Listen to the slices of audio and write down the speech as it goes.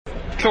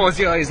close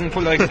your eyes and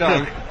pull like a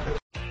dog.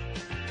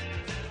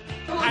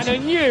 And a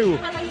new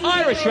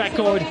Irish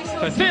record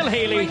for Phil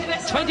Healy,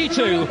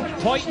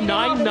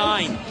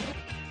 22.99.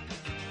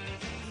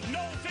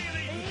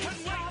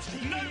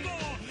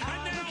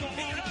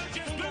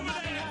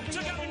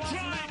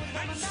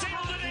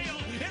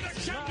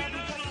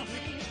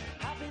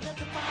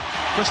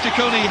 Christy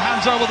Cooney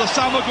hands over the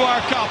Sam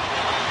Maguire Cup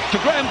to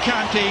Graham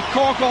Canty,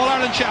 Cork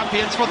All-Ireland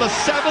champions for the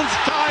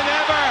 7th time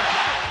ever.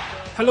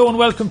 Hello and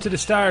welcome to the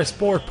Star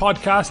Sport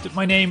Podcast.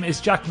 My name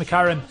is Jack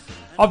McCarran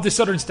of the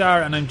Southern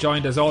Star, and I'm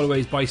joined as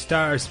always by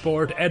Star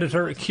Sport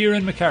editor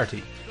Kieran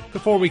McCarthy.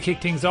 Before we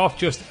kick things off,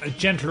 just a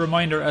gentle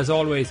reminder as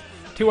always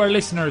to our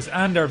listeners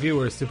and our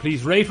viewers to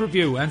please rate,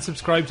 review and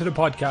subscribe to the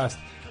podcast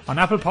on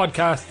Apple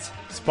Podcasts,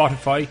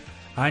 Spotify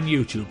and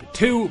YouTube.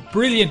 2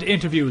 brilliant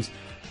interviews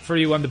for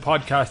you on the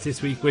podcast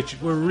this week,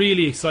 which we're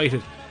really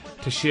excited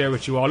to share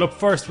with you all. Up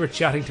first, we're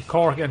chatting to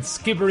Cork and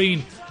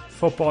Skibbereen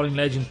footballing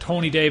legend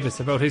Tony Davis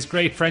about his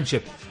great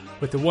friendship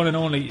with the one and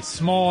only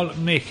Small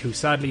Mick, who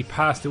sadly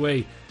passed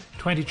away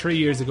 23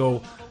 years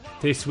ago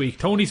this week.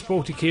 Tony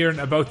spoke to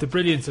Kieran about the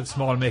brilliance of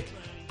Small Mick,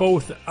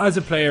 both as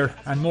a player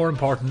and more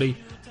importantly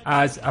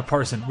as a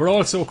person. We're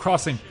also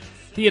crossing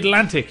the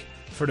Atlantic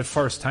for the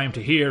first time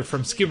to hear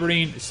from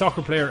Skibbereen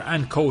soccer player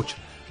and coach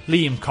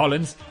Liam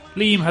Collins.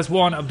 Liam has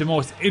one of the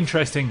most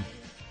interesting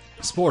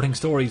sporting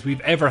stories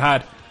we've ever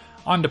had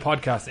on the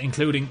podcast,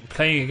 including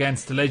playing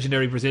against the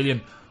legendary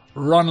Brazilian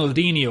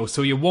Ronaldinho,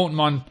 so you won't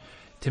want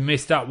to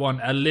miss that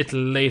one a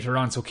little later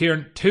on. So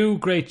Kieran, 2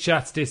 great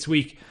chats this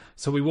week,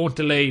 so we won't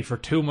delay for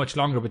too much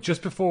longer. But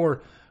just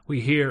before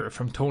we hear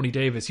from Tony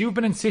Davis, you've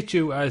been in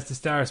situ as the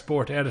Star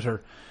Sport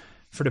editor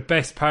for the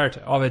best part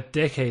of a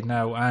decade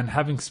now, and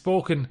having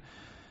spoken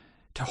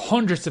to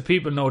hundreds of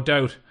people, no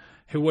doubt,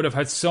 who would have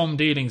had some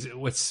dealings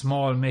with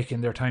Small Mick in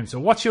their time. So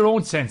what's your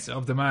own sense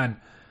of the man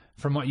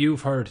from what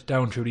you've heard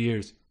down through the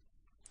years?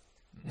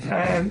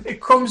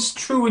 It comes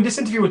true in this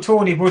interview with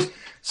Tony, but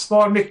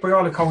Small Mick, by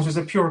all accounts, was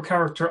a pure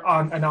character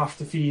on and off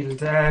the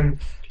field. Like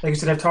I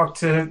said, I've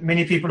talked to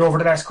many people over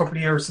the last couple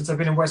of years since I've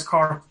been in West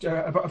Cork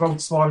about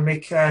Small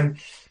Mick.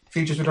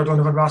 Features with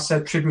Donovan Ross,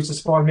 tributes to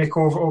Small Mick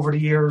over the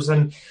years,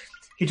 and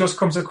he just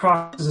comes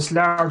across as this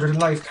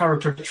larger-than-life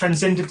character that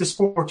transcended the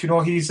sport. You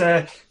know, he's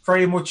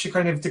very much the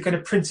kind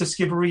of Prince of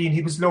Skibbereen.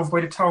 He was loved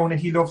by the town,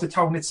 and he loved the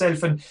town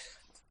itself. And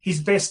his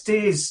best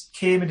days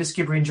came in the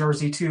Skibbereen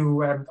jersey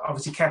too.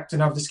 Obviously,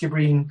 captain of the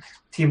Skibbereen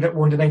team that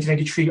won the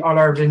 1993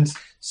 All-Ireland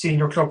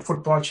Senior Club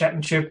Football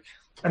Championship.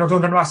 And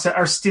O'Donovan Ross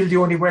are still the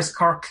only West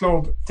Cork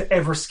club to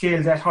ever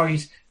scale that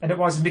height. And it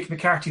was Mick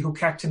McCarthy who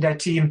captained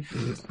that team,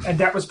 and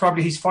that was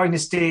probably his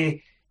finest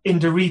day. In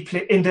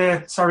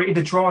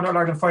the drawn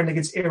All-Ireland final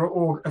against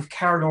Éire of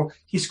Carlow,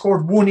 he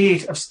scored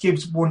 1-8 of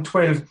Skibs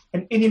 1-12.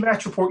 And any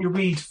match report you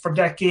read from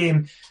that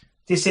game,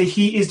 they say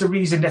he is the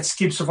reason that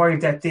Skibs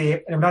survived that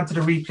day. And went on to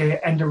the replay,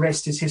 and the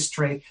rest is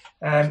history.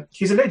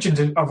 He's a legend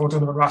of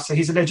O'Donovan Rossa.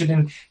 He's a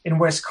legend in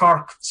West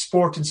Cork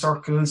sporting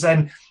circles,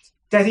 and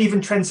that even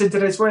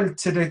transcended as well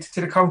to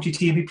the county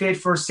team. He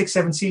played for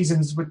 6-7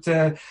 seasons with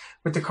the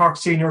Cork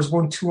seniors,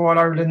 won 2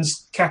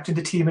 All-Irelands, captained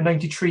the team in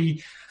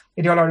 '93.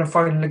 In the All-Ireland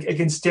final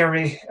against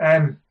Derry.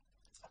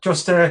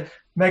 Just a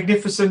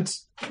magnificent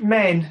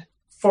man,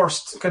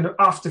 first kind of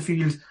off the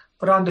field,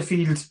 but on the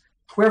field,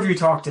 whoever you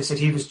talk to said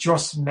he was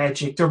just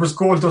magic. There was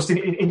gold dust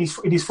in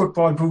his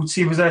football boots.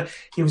 He was a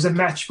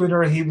match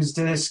winner. He was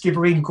the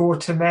Skibbereen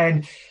go-to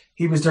man.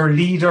 He was their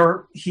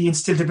leader. He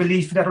instilled a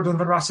belief in that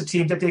O'Donovan Rossa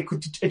team that they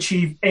could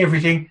achieve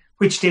everything,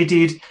 which they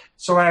did.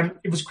 So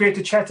it was great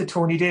to chat to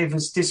Tony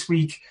Davis this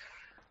week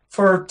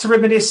to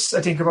reminisce,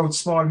 I think, about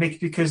Small Mick,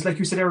 because like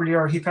you said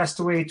earlier, he passed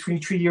away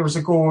 23 years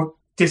ago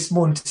this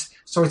month.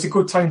 So it's a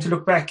good time to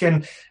look back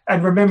and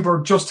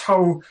remember just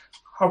how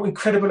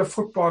incredible a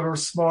footballer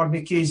Small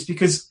Mick is,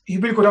 because he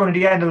will go down in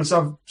the annals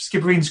of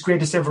Skibbereen's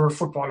greatest ever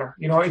footballer.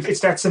 You know, it's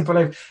that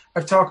simple.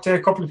 I've talked to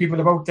a couple of people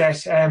about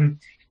that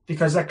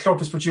because that club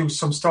has produced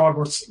some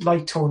stalwarts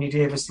like Tony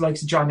Davis, like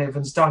John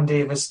Evans, Don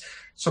Davis,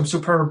 some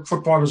superb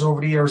footballers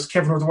over the years,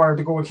 Kevin O'Dwyer,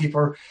 the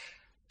goalkeeper.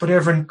 But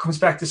everyone comes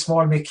back to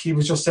Small Mick. He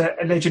was just a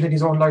legend in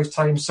his own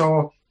lifetime.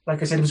 So, like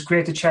I said, it was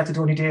great to chat to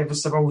Tony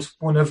Davis about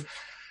one of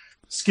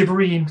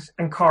Skibbereen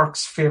and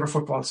Cork's favourite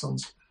football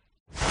sons.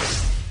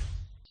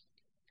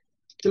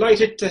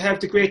 Delighted to have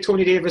the great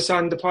Tony Davis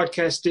on the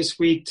podcast this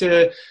week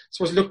to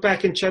look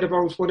back and chat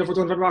about one of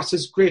O'Donovan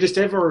Ross's greatest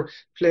ever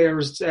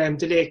players,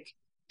 the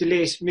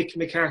late Mick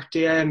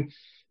McCarthy.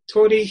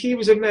 Tony, he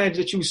was a man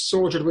that you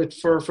soldiered with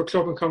for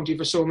club and county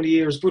for so many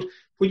years, but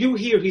when you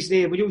hear his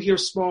name, when you hear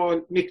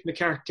Small Mick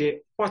McCarthy,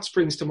 what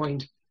springs to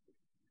mind?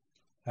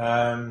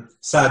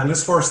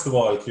 Sadness, first of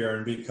all,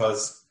 Kieran,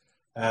 because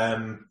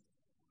I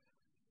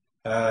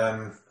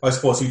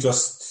suppose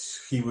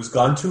he was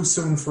gone too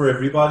soon for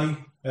everybody,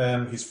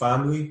 his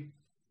family,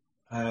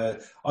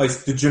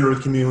 the general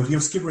community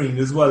of Skibbereen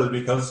as well,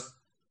 because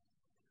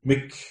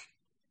Mick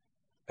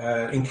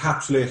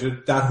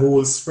encapsulated that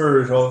whole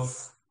spirit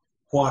of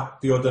what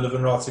the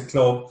O'Donovan Rossa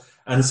Club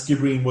and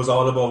Skibbereen was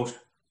all about.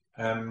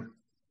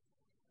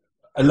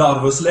 a lot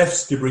of us left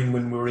Skibbereen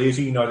when we were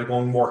 18, either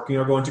going working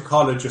or going to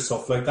college or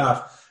stuff like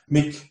that.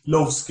 Mick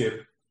loved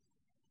Skib.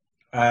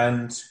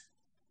 And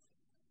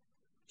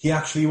he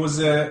actually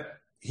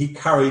he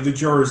carried the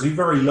jersey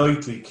very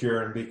lightly,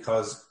 Kieran,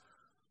 because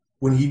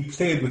when he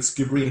played with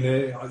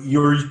Skibbereen,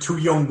 you're too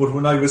young, but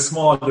when I was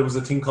small, there was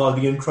a thing called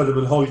the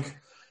Incredible Hulk.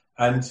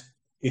 And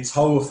it's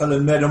how a fella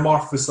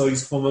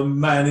metamorphosized from a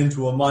man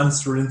into a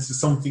monster into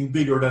something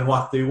bigger than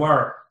what they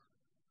were.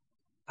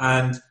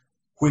 And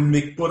when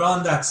Mick put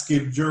on that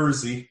Skib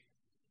jersey,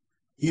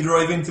 he'd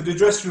arrive into the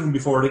dressing room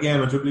before the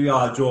game and to be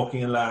all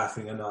joking and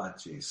laughing and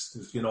jeez,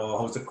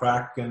 how's the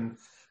crack? And,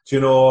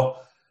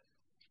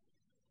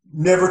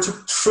 never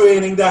took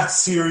training that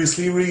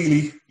seriously,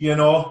 really,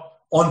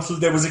 until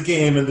there was a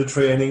game in the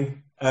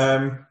training.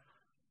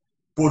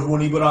 But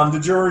when he put on the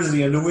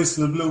jersey and the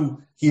whistle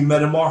blew, he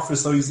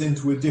metamorphosized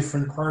into a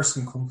different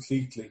person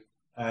completely.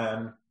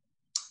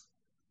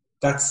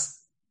 That's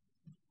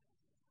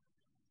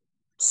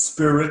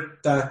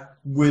spirit, that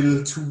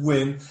will to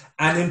win.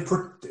 And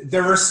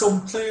there are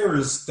some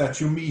players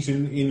that you meet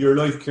in your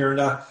life, Kieran,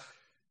 that,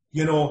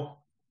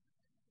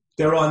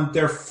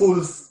 they're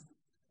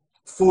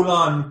full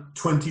on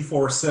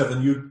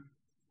 24/7.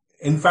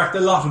 In fact, a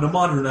lot of the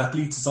modern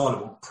athletes, it's all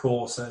about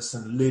process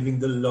and living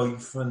the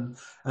life, and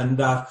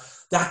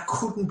that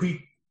couldn't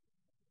be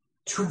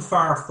too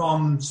far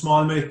from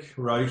Small Mick,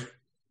 right?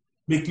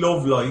 Mick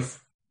loved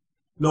life,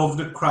 loved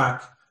the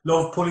crack,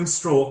 loved pulling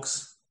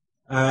strokes,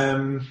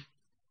 loved,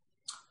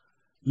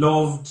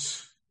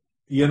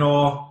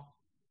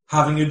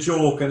 having a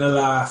joke and a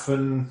laugh,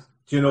 and,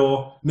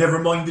 never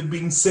minded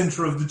being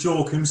centre of the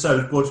joke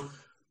himself, but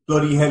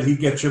bloody hell, he'd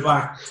get you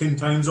back 10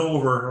 times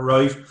over,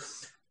 right?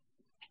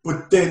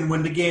 But then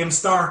when the game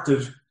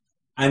started,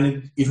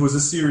 and it was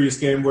a serious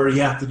game where he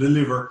had to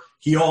deliver,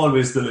 he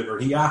always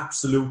delivered. He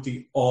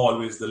absolutely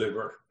always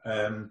delivered.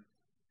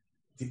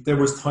 There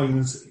was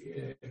times,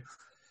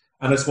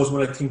 and I suppose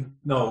when I think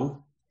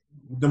now,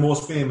 the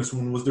most famous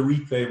one was the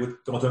replay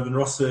with Donovan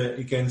Russell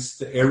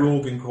against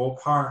Rogue in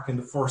Croke Park in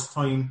the first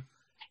time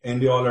in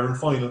the All-Ireland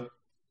final.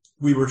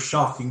 We were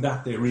shocking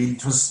that day, really.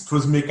 It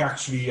was Mick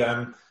actually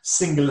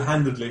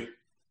single-handedly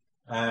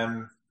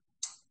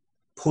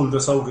pulled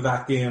us out of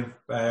that game.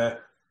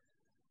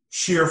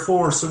 Sheer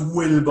force of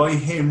will by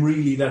him,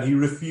 really, that he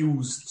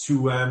refused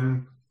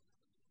to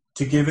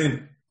give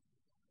in.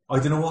 I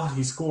don't know what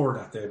he scored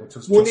that day, but it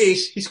was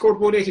 1-8. He scored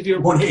 1-8 if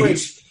you're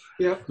 1-8.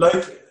 Yeah.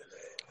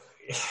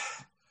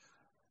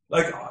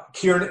 Like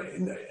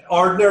Kieran,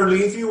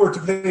 ordinarily, if you were to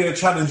play a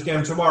challenge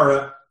game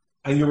tomorrow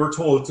and you were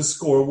told to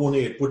score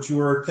 1-8, but you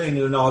were playing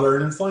in an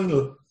All-Ireland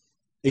final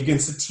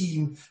against a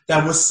team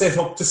that was set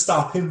up to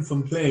stop him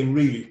from playing,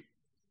 really.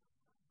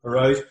 All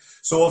right?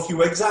 So if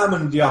you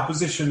examine the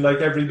opposition like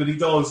everybody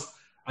does,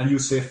 and you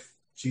say,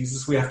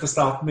 Jesus, we have to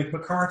stop Mick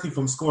McCarthy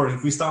from scoring.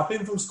 If we stop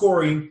him from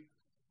scoring,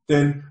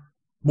 then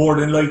more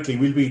than likely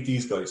we'll beat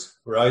these guys,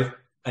 right?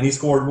 And he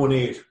scored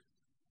 1-8.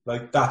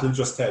 Like, that'll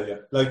just tell you.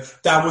 Like,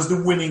 that was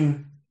the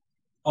winning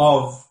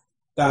of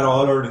that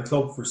All-Ireland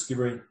club for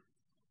Skibbereen.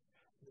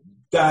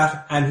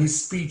 That and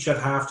his speech at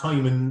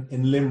half-time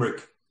in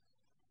Limerick.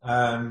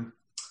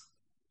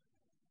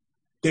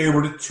 They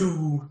were the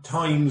two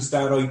times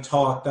that I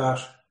thought that,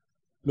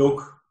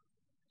 look,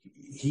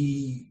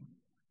 he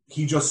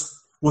just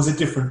was a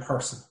different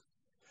person.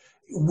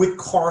 With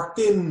Cork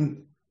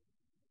then,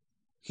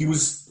 he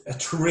was a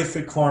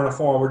terrific corner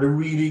forward, a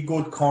really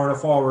good corner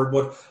forward,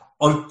 but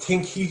I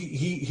think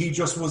he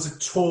just was a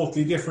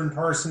totally different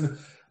person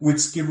with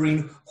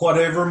Skibbereen.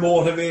 Whatever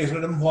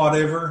motivated him,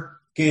 whatever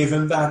gave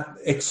him that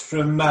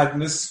extra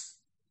madness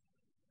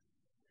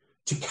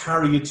to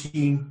carry a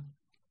team,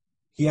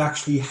 he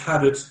actually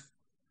had it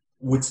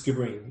with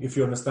Skibbereen, if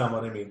you understand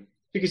what I mean.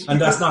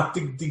 And that's not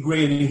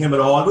degrading him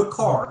at all with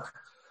Cork.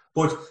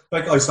 But,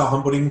 like, I saw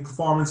him putting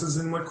performances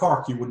in with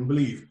Cork you wouldn't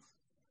believe.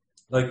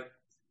 Like,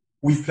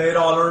 we've played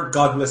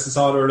God bless us,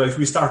 all our life.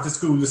 We started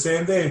school the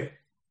same day.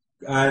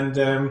 And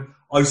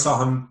I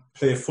saw him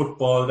play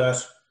football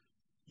that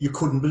you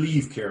couldn't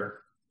believe, Kieran.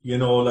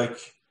 Like,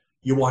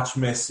 you watch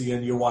Messi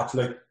and you watch,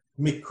 like,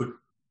 Mick could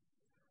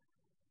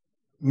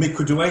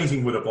do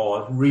anything with a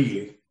ball,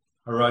 really.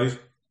 All right?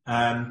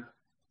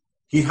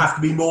 He'd have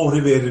to be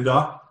motivated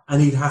up,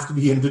 and he'd have to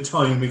be in the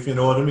time, if you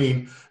know what I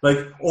mean.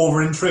 Like,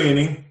 over in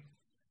training,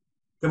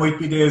 there might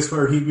be days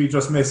where he'd be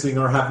just missing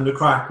or having the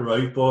crack,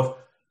 right? But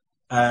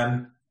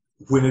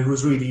when it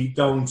was really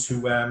down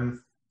to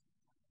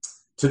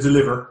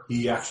deliver,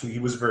 he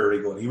was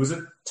very good. He was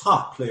a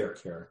top player,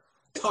 Kieran.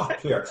 Top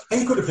player.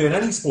 And he could have played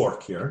any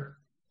sport, Kieran.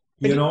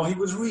 He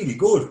was really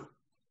good.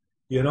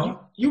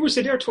 You were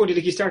saying there, Tony,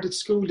 like he started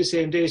school the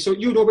same day, so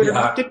you know better.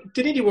 Yeah.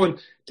 Did anyone,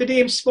 the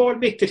name Small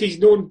Mick, that he's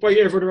known by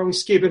everyone around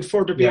Skib and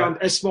further beyond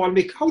as Small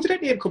Mick, how did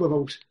that name come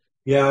about?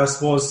 Yeah, I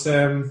suppose,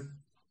 that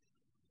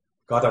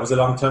was a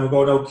long time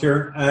ago now,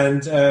 Kieran.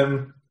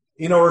 And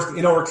in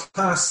our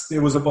class,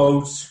 there was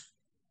about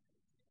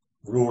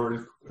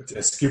rural,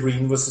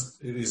 Skibbereen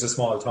is a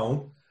small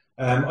town.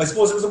 I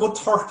suppose there was about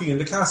 30 in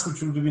the class,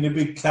 which would have been a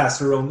big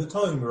class around the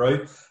time,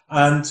 right?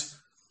 And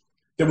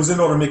there was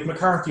another Mick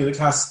McCarthy in the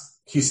class.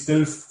 He's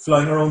still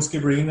flying around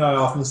Skibbereen. I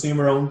often see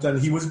him around,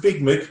 and he was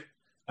Big Mick,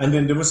 and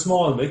then there was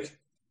Small Mick.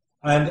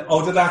 And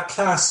out of that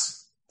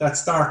class that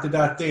started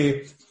that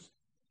day,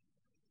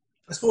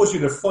 I suppose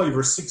you'd have 5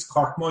 or 6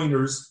 Cork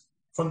minors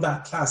from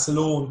that class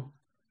alone,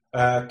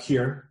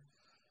 Kieran.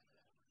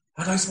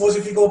 And I suppose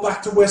if you go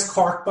back to West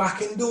Cork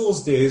back in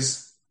those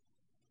days,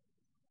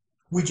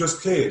 we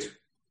just played.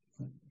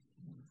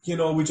 You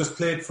know, we just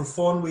played for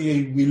fun.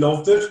 We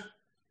loved it.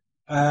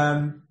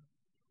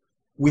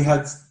 We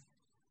had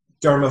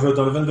Dermot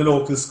O'Donovan, the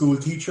local school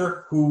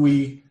teacher, who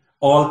we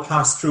all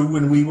passed through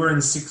when we were in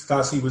 6th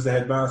class. He was the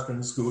headmaster in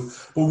the school.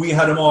 But we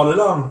had him all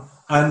along.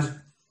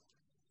 And,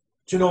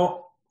 you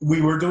know,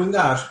 we were doing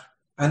that.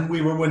 And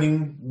we were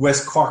winning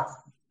West Cork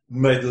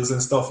medals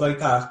and stuff like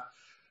that.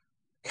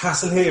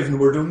 Castlehaven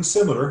were doing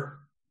similar.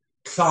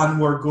 Clon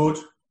were good.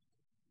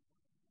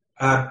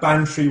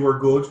 Bantry were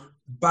good.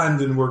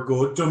 Bandon were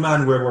good.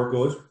 Dunmanway were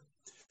good.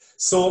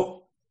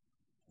 So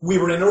we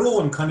were in our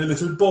own kind of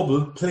little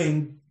bubble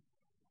playing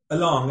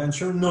along. And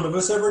sure, none of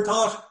us ever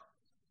thought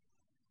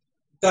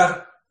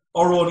that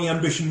our only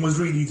ambition was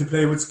really to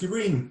play with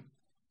Skibbereen.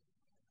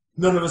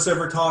 None of us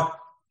ever thought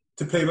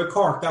to play with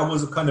Cork. That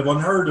was kind of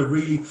unheard of,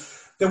 really.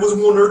 There was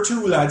 1 or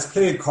 2 lads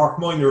played Cork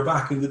minor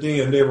back in the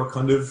day, and they were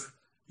kind of,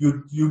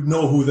 you'd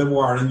know who they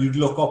were and you'd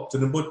look up to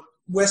them. But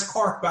West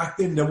Cork back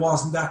then, there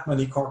wasn't that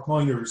many Cork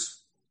minors.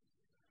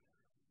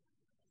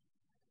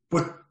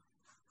 But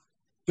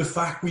the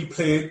fact we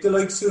played the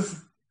likes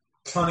of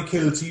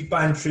Clonakilty,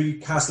 Bantry,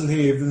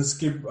 Castlehaven,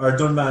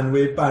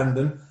 Dunmanway,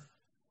 Bandon,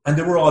 and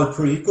they were all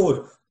pretty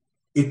good.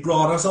 It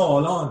brought us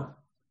all on.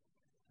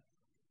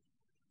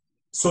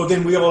 So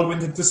then we all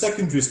went into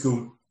secondary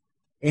school,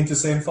 into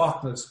St.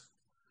 Faulkner's.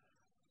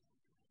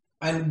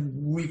 And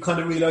we kind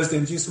of realised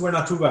then, geez, we're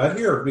not too bad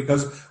here,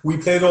 because we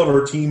played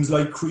other teams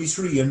like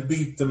Creasry and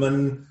beat them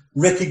and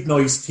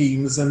recognised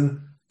teams.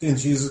 And then,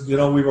 geez, you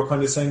know, we were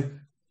kind of saying,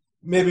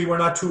 maybe we're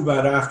not too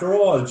bad after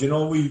all. You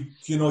know,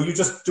 you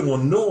just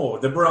don't know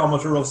the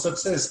barometer of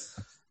success.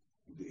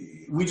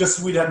 We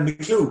hadn't a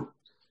clue.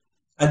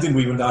 And then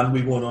we went on,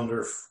 we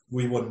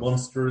won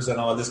Munsters and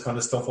all this kind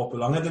of stuff up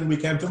along. And then we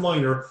came to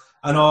minor,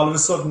 and all of a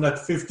sudden at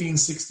 15,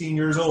 16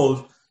 years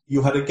old,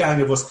 you had a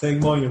gang of us playing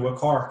minor with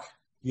Cork,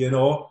 you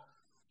know.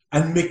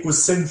 And Mick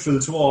was central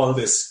to all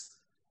this.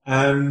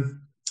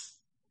 You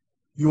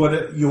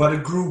had a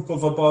group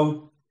of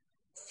about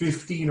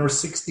 15 or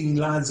 16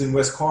 lads in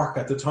West Cork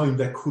at the time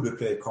that could have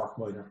played Cork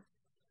minor.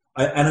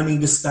 And I mean,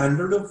 the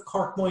standard of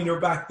Cork minor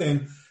back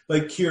then,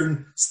 like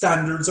Kieran,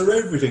 standards are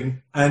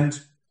everything. And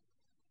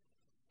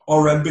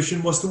our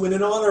ambition was to win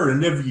an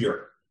All-Ireland every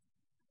year.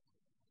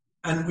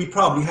 And we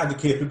probably had the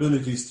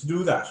capabilities to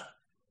do that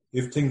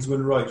if things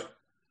went right.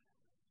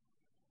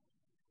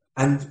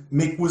 And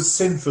Mick was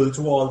central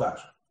to all that.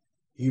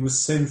 He was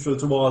central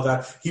to all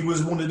that. He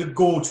was one of the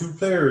go-to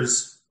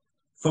players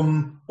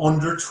from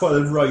under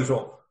 12 right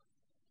up.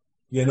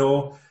 You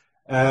know,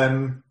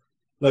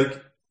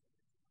 like,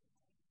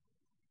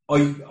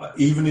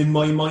 even in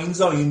my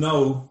mind's eye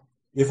now,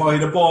 if I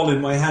had a ball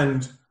in my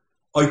hand,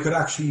 I could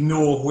actually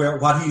know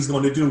what he's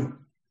going to do.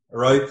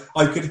 Right?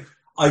 I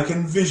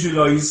can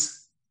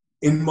visualize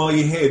in my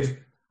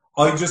head.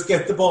 I just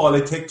get the ball,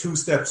 I take 2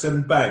 steps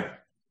and bang,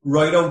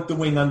 right out the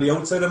wing on the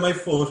outside of my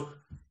foot,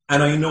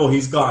 and I know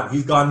he's gone.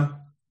 He's gone,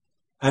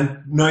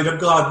 and neither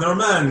God nor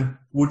man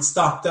would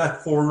stop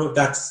that for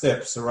that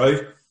steps.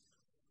 Right?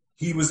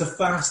 He was the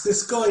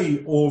fastest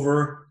guy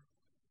over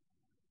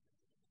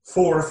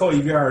 4 or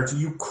 5 yards.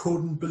 You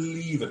couldn't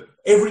believe it.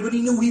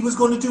 Everybody knew he was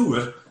going to do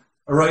it.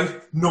 All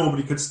right?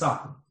 Nobody could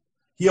stop him.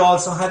 He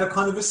also had a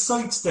kind of a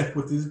sidestep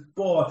with his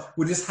ball,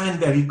 with his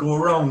hand that he'd go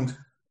around.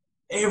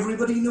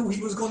 Everybody knew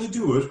he was going to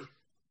do it,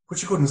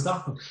 but you couldn't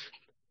stop him.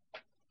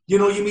 You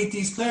know, you meet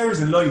these players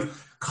in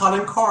life.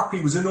 Colin Corky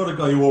was another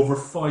guy over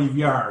 5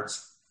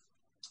 yards.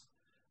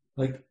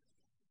 Like,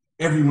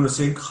 everyone was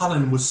saying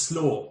Colin was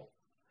slow.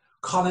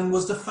 Colin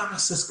was the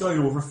fastest guy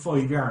over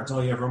 5 yards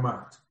I ever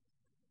marked.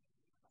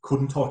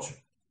 Couldn't touch him.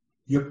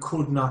 You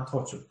could not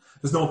touch him.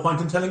 There's no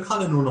point in telling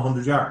Colin run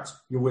 100 yards.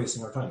 You're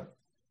wasting our time.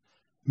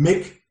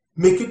 Mick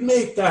could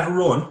make that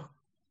run,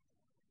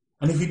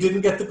 and if he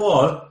didn't get the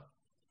ball,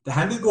 the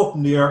hand would go up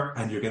in the air,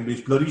 and you're going to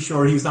be bloody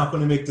sure he's not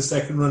going to make the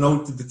second run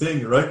out to the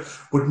thing, right?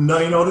 But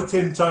 9 out of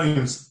 10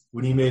 times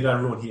when he made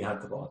that run, he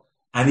had the ball.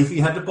 And if he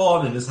had the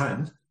ball in his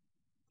hand,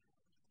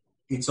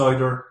 it's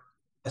either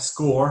a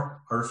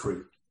score or a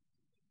free.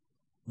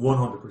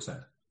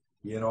 100%.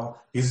 You know,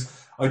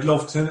 I'd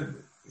love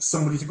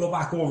somebody to go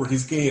back over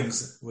his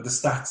games with a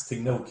stats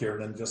thing now,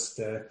 Kieran, and just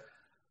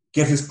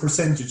get his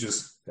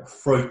percentages. They're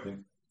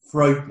frightening.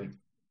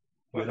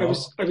 You know?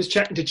 I was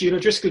chatting to Gino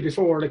Driscoll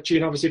before, like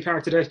Gino obviously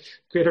part of that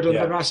Greater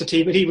Dublin Rasa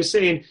team, and he was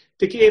saying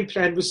the game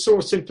plan was so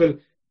simple: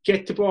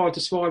 get the ball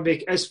to Small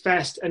Mick as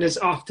fast and as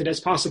often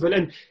as possible.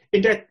 And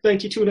in that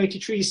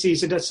 92-93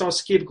 season, that saw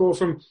Skib go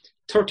from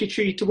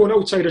 33 to 1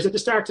 outsiders at the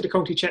start of the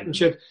county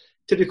championship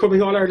to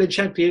becoming All-Ireland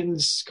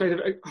champions kind of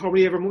how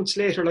many ever months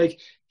later. Like,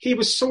 he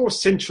was so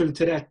central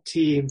to that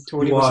team,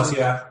 Tony. He was,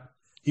 yeah.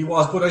 He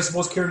was, but I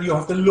suppose, Kieran, you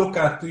have to look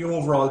at the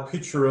overall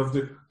picture of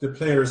the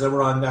players that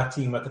were on that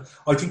team.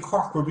 I think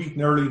Cork were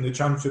beaten early in the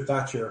championship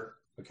that year.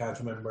 I can't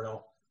remember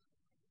now.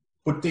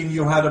 But then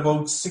you had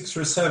about 6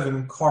 or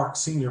 7 Cork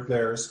senior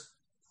players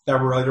that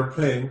were either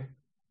playing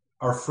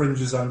or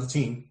fringes on the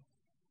team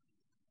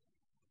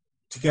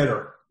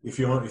together, if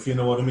you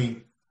know what I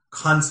mean,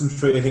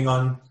 concentrating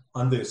on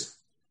this.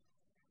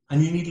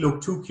 And you need to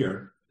look too,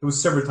 Kieran. There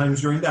was several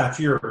times during that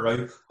year,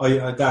 right?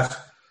 That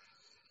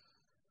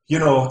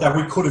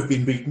we could have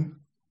been beaten,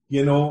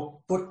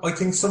 but I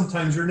think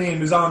sometimes your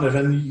name is on it,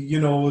 and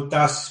you're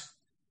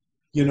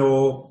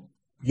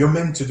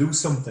meant to do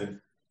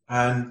something,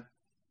 and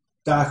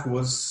that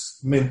was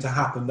meant to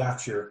happen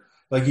that year.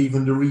 Like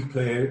even the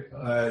replay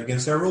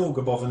against Éire Óg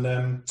above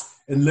in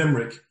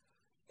Limerick,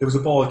 there was a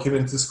ball came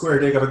into the square,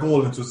 they got a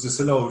goal and it was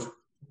disallowed.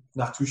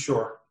 Not too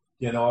sure,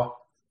 you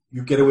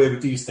get away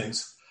with these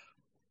things.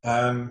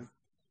 But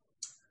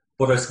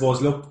I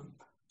suppose, look,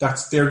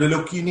 they're the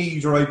look you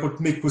need, right? But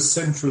Mick was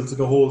central to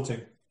the whole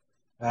thing.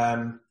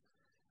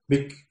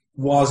 Mick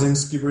was in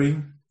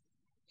Skibbereen.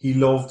 He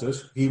loved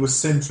it. He was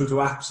central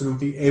to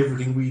absolutely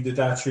everything we did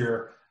that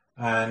year,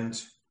 and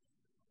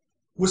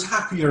was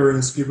happier in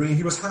Skibbereen.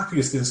 He was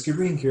happiest in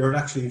Skibbereen, Kieran,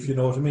 actually, if you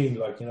know what I mean.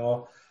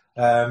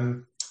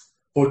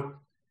 But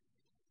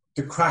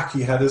the crack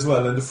he had as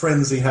well, and the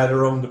friends he had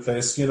around the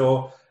place, he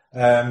loved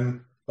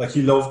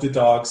the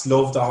dogs,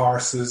 loved the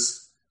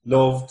horses,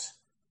 loved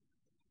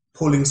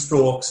pulling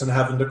strokes and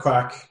having the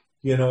crack,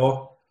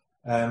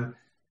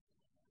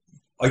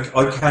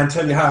 I can't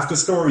tell you half the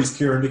stories,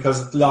 Kieran,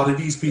 because a lot of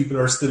these people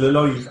are still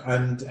alive,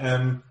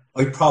 and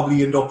I'd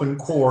probably end up in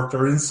court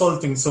or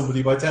insulting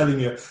somebody by telling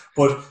you,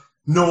 but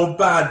no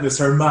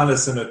badness or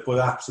malice in it, but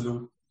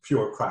absolute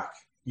pure crack.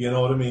 You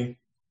know what I mean?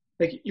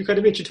 Like you kind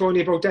of mentioned,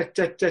 Tony, about that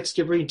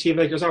Skibbereen team.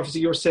 Like there's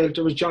obviously yourself,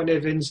 there was John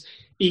Evans,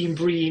 Ian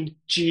Breen,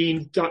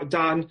 Gene,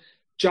 Dan,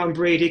 John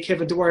Brady,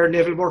 Kevin Dwyer,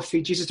 Neville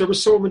Murphy. Jesus, there were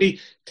so many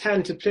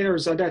talented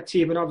players on that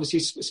team, and obviously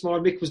Small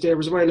Mick was there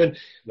as well. And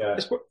yeah.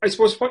 I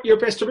suppose what you're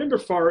best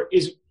remembered for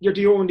is you're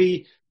the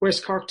only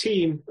West Cork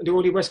team, the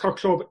only West Cork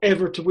club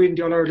ever to win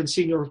the All-Ireland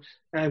Senior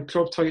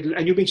Club title.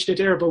 And you mentioned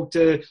it there about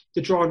the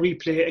drawn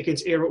replay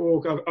against Éire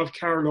Óg of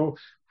Carlow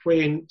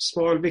when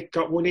Small Mick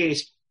got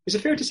 1-8. Is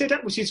it fair to say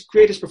that was his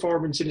greatest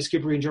performance in a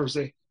Skibbereen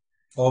jersey?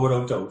 Oh,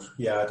 without doubt.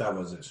 Yeah, that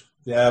was it.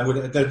 Yeah,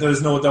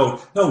 there's no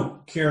doubt.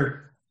 No, Kieran,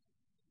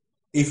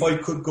 if I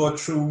could go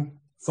through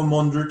from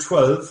under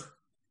 12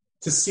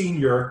 to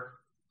senior,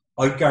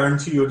 I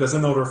guarantee you there's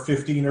another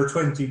 15 or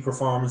 20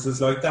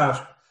 performances like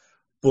that.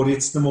 But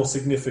it's the most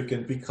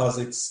significant because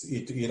it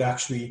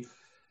actually,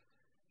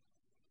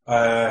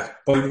 by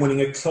winning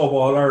a club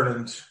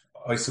All-Ireland,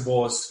 I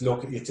suppose,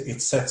 look,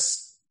 it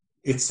sets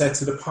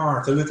it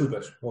apart a little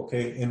bit,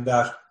 okay, in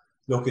that,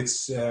 look,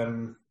 it's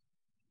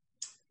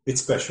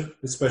special.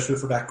 It's special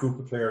for that group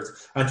of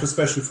players, and it was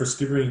special for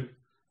Skibbereen.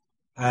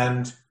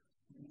 And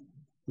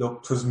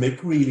look, it was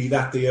Mick really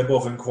that day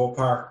above in Croke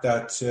Park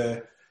that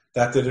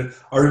did it.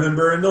 I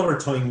remember another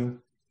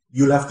time,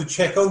 you'll have to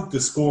check out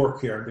the score,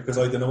 Kieran, because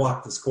I don't know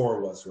what the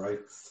score was, right?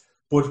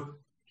 But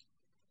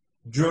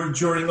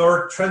during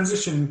our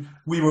transition,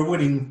 we were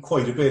winning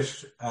quite a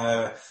bit.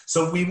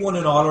 So we won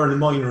an All-Ireland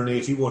minor in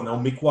 81. Now,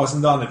 Mick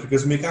wasn't on it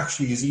because Mick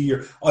actually is a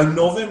year. I'm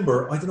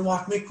November. I don't know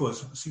what Mick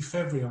was. Was he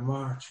February or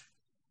March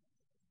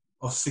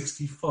of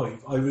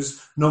 65? I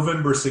was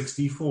November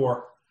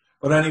 64.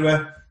 But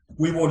anyway,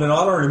 we won an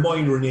All-Ireland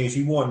minor in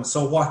 81.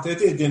 So what they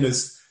did then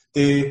is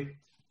they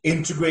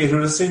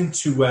integrated us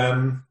into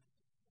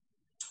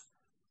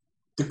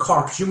the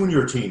Cork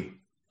junior team.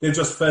 They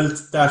just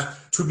felt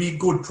that to be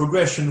good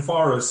progression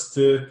for us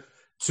to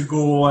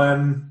go,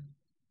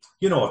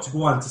 to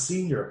go on to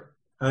senior.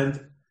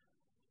 And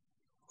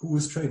who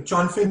was training?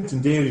 John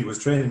Finton Daly was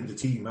training the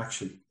team,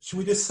 actually. So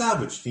we did a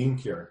savage team,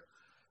 Kieran.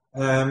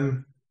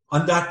 On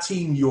that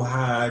team, you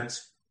had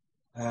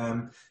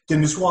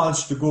Dennis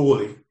Walsh, the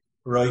goalie,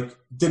 right?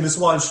 Dennis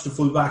Walsh, the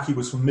fullback, he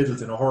was from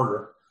Middleton, a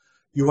hurler.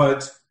 You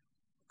had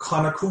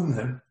Conor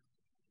Coonhan.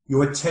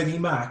 You had Teddy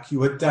Mack.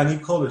 You had Danny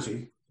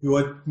Cullity. You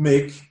had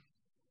Mick.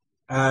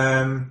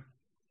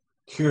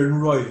 Kieran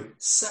Riley,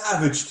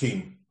 savage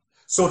team.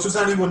 So it was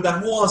anyone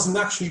that wasn't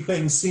actually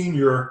playing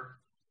senior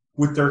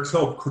with their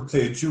club could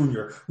play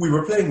junior. We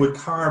were playing with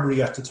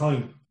Carberry at the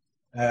time,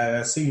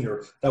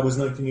 senior. That was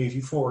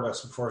 1984.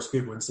 That's before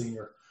Skibbereen went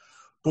senior.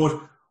 But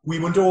we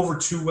went over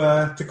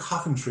to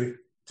Coventry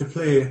to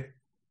play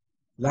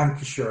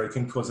Lancashire, I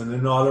think it was, in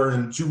an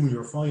All-Ireland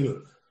junior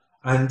final.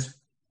 And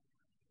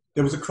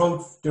there was a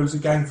crowd, there was a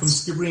gang from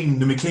Skibbereen,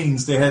 the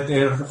McLeans, they had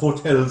their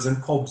hotels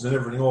and pubs and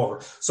everything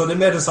over. So they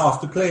met us off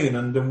the plane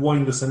and they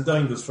wined us and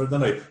dined us for the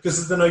night. This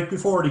is the night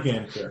before the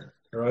game, Kieran,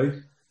 right?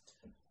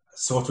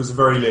 So it was a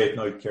very late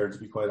night, Kieran, to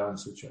be quite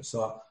honest with you.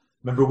 So I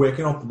remember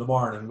waking up in the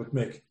morning with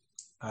Mick,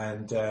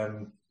 and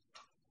the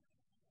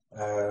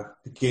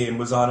game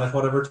was on at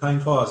whatever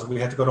time it was. We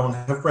had to go down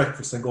and have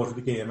breakfast and go to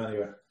the game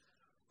anyway.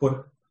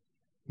 But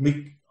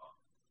Mick,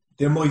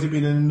 there might have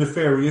been a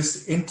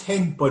nefarious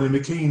intent by the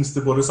McLeans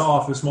to put us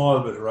off a small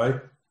bit, right?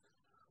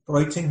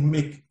 but I think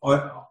Mick,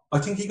 I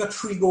think he got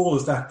 3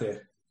 goals that day.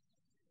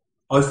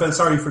 I felt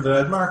sorry for the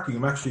lad marking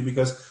him, actually,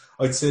 because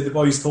I'd say the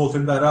boys told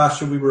him that,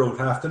 we were out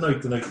half the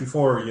night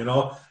before,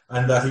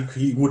 and that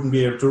he wouldn't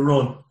be able to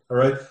run, all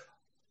right?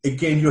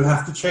 Again, you'll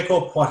have to check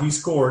up what he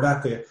scored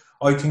that day.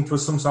 I think it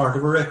was some sort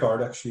of a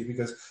record, actually,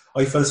 because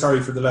I felt sorry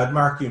for the lad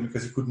marking him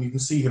because he couldn't even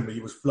see him. He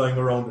was flying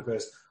around the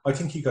place. I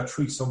think he got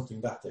 3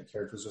 something that day,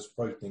 Kerr. It was just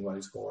frightening what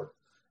he scored,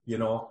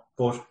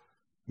 But,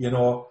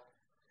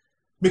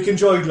 Mick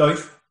enjoyed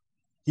life.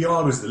 He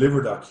always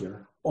delivered that,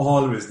 Kieran.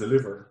 Always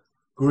delivered.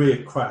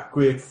 Great crack,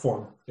 great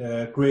fun,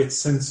 great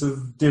sense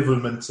of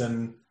devilment,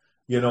 and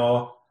you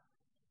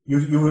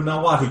would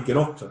know what he'd get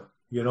up to.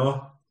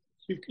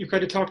 You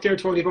kind of talked there,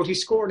 Tony, about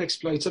his scoring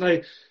exploits, and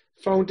I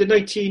found the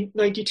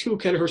 1992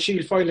 Kelleher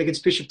Shield final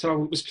against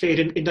Bishoptown was played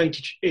in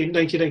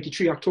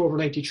 1993, October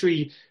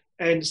 93,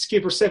 and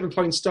Skipper 7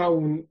 points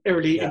down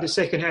early in the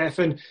second half,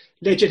 and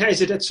legend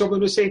has it that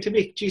someone was saying to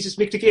Mick, Jesus,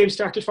 Mick, the game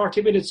started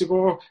 40 minutes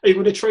ago, are you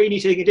going to try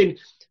anything? And then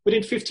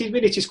within 15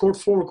 minutes he scored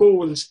 4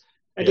 goals.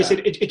 And they said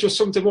it just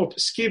summed him up.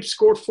 Skib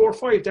scored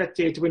 4-5 that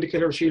day to win the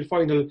Kelleher Shield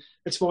final,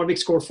 and Small Mick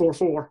scored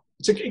 4-4.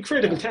 It's an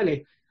incredible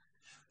tally.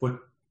 But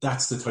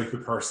that's the type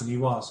of person he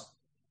was.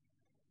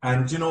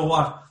 And you know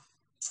what?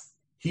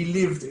 He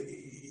lived,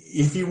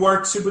 if he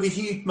works with a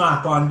heat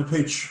map on the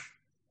pitch,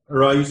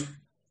 right,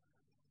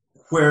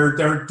 where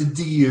the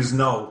D is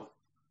now,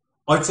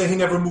 I'd say he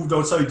never moved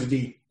outside the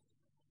D.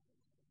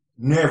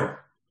 Never.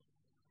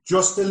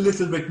 Just a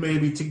little bit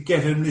maybe to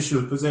get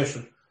initial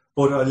possession.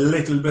 But a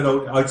little bit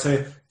out, I'd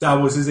say that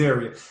was his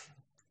area.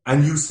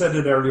 And you said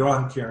it earlier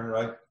on, Kieran,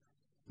 right?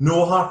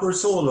 No hopper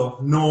solo,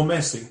 no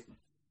messing.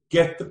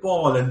 Get the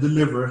ball and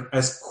deliver it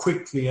as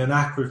quickly and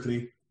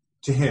accurately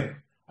to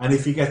him. And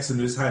if he gets in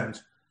his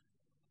hand,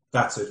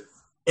 that's it.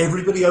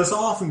 Everybody else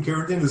often,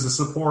 Kieran, then is a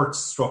support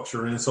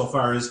structure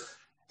insofar as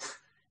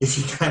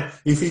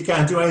if he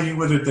can't do anything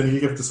with it, then he'll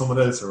give it to someone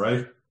else, all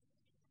right?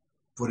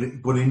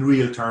 But in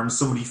real terms,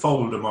 somebody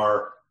fouled him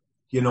or,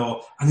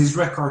 and his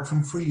record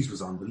from frees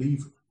was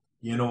unbelievable.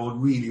 It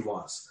really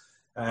was.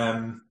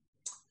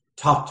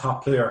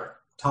 Top player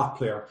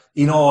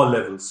in all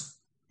levels,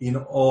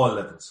 and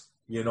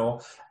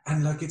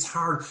it's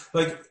hard,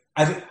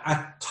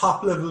 at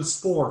top level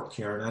sport,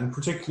 Kieran, and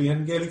particularly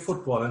in Gaelic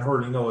football and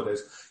hurling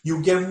nowadays,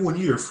 you get 1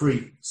 year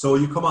free, so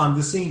you come on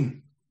the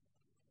scene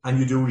and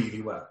you do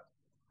really well,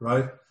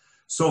 right?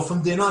 So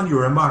from then on,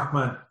 you're a marked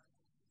man.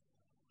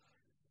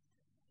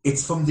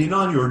 It's from then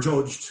on you're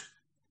judged.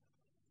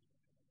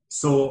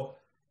 So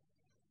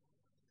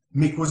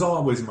Mick was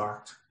always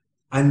marked,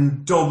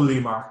 and doubly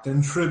marked,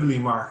 and triply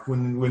marked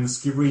when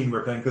Skibbereen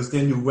were playing, because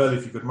they knew, well,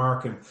 if you could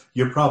mark him,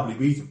 you'd probably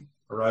beat him,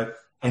 all right?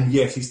 And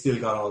yet he still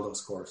got all those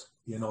scores,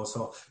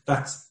 so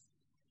that's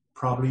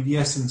probably the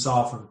essence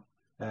of him.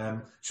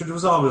 There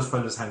was always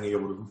fellas hanging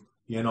out with him,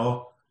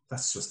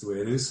 that's just the way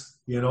it is,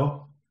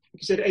 You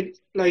said,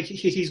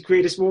 his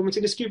greatest moments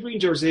in the Skibbereen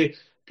jersey,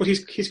 but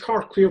his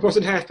Cork career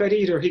wasn't half bad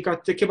either. He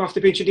came off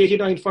the bench in the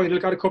 89 final,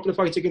 got a couple of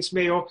fights against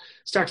Mayo,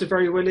 started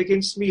very well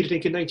against Meath, I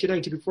think, in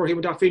 1990 before he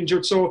went off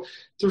injured. So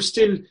there's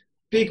still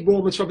big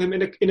moments from him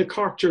in a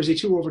Cork jersey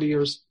too over the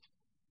years.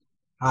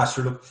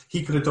 Sure, look,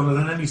 he could have done it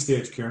on any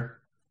stage, Kieran.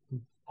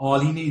 All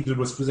he needed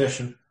was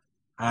possession,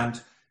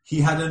 and he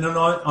had an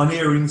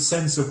unerring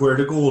sense of where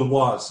the goal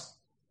was.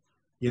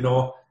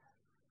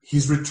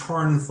 His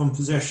return from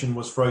possession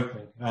was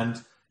frightening,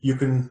 and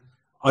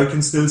I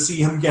can still see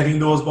him getting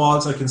those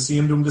balls. I can see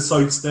him doing the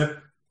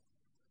sidestep.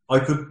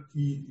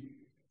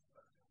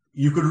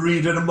 You could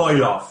read it a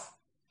mile off.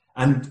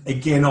 And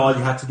again, all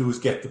you had to do was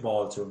get the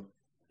ball to him.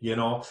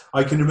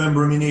 I can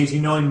remember him in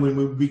 89 when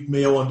we beat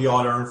Mayo in the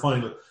All-Ireland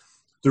final.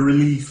 The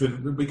relief,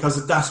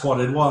 because that's what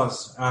it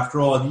was.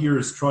 After all the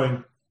years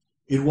trying,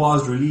 it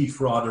was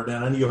relief rather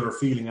than any other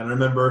feeling. And I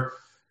remember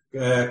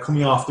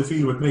coming off the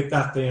field with Mick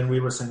that day, and we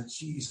were saying,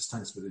 Jesus,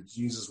 thanks for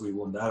Jesus, we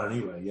won that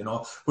anyway,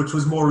 which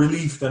was more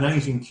relief than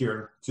anything,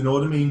 Kieran. Do you know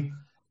what I mean?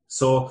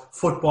 So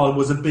football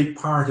was a big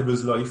part of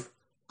his life,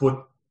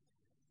 but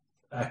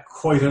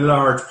quite a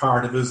large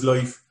part of his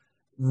life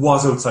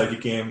was outside the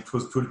game. It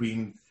could have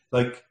been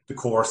like the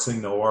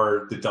coursing,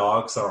 or the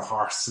dogs, or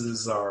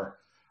horses, or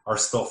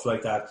stuff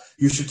like that.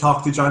 You should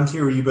talk to John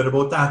Cleary a bit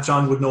about that.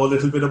 John would know a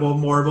little bit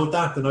more about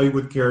that than I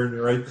would, Kieran,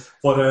 right?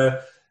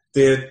 But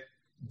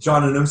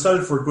John and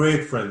himself were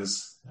great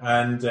friends,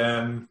 and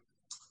they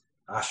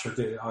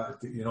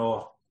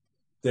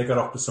got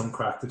up to some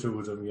crack, the two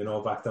of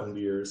them, back down the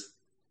years.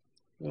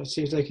 It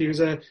seems like he was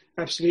an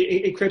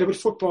absolutely incredible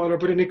footballer,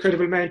 but an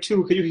incredible man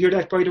too. Can you hear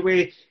that, by the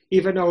way?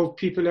 Even now,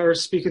 people are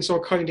speaking so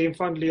kindly and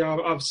fondly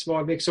of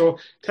Small Mick. So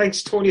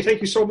thanks, Tony. Thank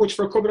you so much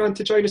for coming on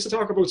to join us to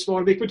talk about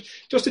Small Mick. But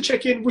just to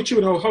check in with you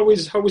now, how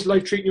is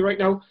life treating you right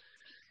now?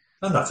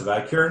 And not too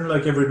bad, Kieran.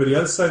 Like everybody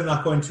else, I'm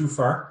not going too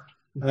far.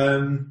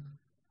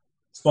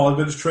 Small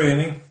bit of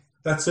training.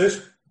 That's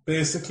it,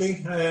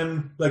 basically.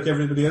 Like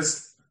everybody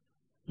else,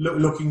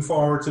 looking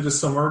forward to the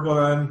summer.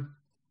 But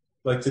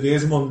like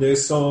today's Monday,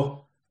 so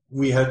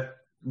we had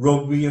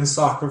rugby and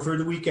soccer for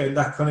the weekend.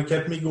 That kind of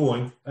kept me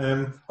going.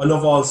 I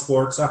love all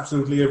sports,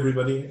 absolutely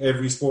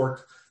every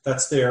sport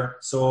that's there.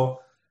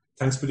 So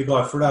thanks be to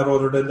God for that.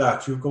 Other than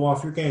that, you go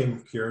off your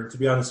game, Kieran, to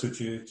be honest with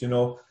you,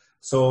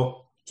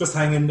 So just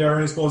hang in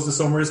there. I suppose the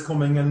summer is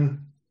coming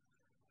and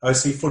I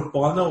see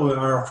football now.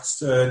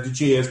 The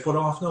J is put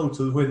off now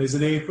till when? Is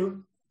it April?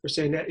 We're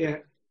saying that, yeah.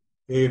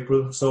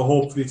 April. So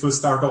hopefully it will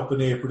start up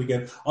in April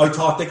again. I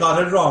thought they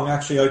got it wrong,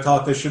 actually. I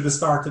thought they should have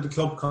started the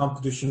club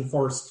competition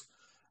first.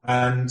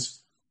 And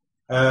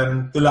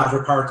the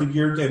latter part of the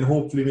year, then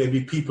hopefully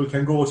maybe people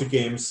can go to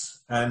games.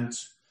 And,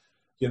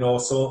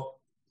 so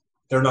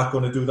they're not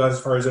going to do that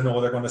as far as I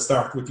know. They're going to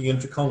start with the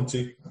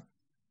inter-county.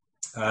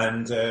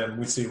 And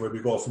we'll see where we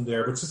go from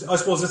there. But I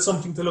suppose it's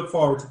something to look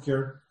forward to,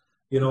 Kieran.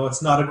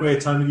 It's not a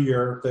great time of the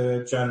year.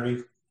 The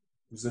January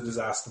was a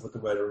disaster with the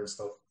weather and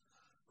stuff.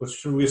 But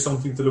sure, we have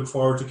something to look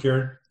forward to,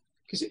 Kieran.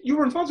 Because you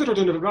were involved with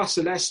Ronaldinho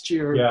Russell last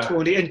year, yeah.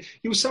 Tony, and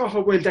you saw how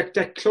well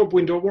that club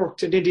window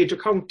worked, and then the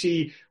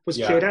inter-county was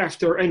played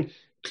after, and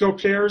club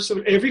players,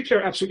 every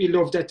player absolutely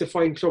loved that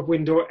defined club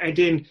window, and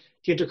then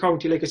the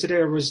inter-county, like I said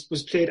there, was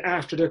played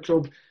after their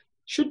club.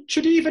 Should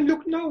he even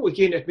look now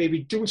again at maybe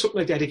doing something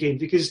like that again?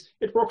 Because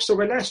it worked so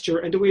well last year,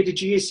 and the way the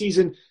GA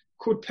season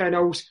could pan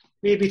out,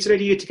 maybe it's an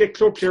idea to get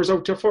club players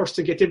out there first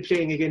and get them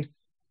playing again.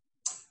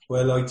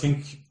 Well, I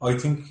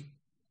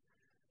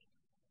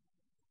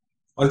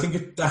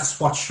think that's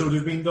what should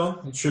have been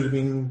done. It should have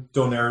been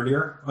done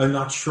earlier. I'm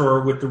not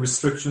sure with the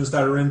restrictions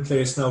that are in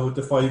place now with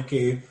the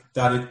 5K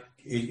that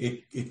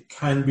it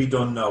can be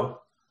done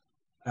now.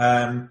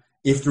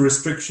 If the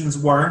restrictions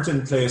weren't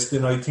in place,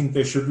 then I think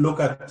they should look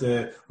at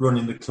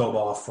running the club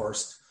off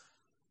first.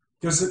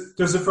 There's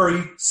a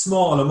very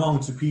small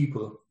amount of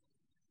people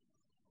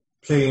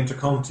play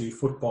inter-county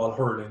football,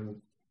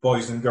 hurling,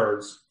 boys and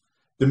girls.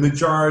 The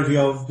majority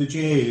of the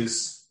J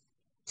is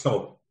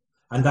club,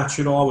 and that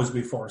should always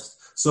be first.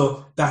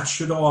 So that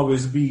should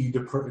always be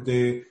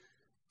the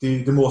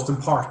most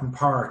important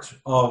part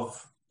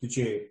of the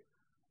J.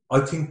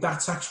 I think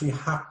that's actually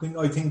happening.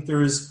 I think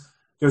there's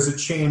a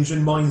change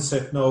in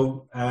mindset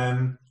now.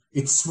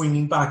 It's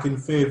swinging back in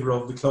favour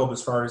of the club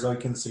as far as I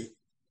can see.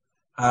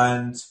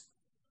 And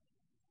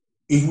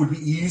it would be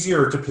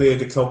easier to play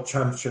the club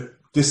championship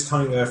this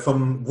time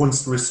from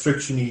once the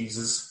restriction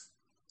eases.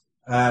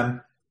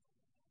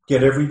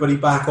 Get everybody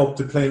back up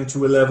to playing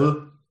to a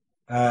level.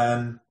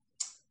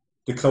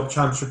 The club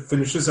championship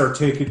finishes, or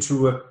take it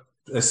to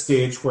a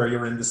stage where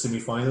you're in the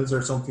semi-finals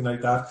or something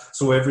like that.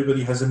 So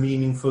everybody has a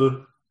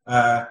meaningful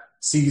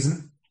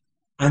season.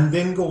 And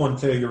then go and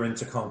play your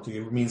inter-county.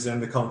 It means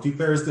then the county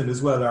players then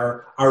as well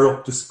are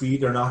up to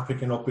speed. They're not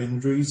picking up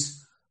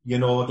injuries.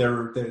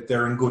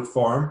 They're in good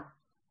form.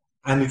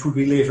 And it will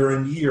be later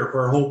in the year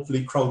where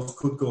hopefully crowds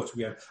could go to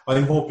game.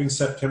 I'm hoping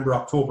September,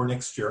 October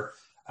next year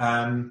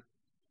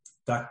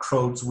that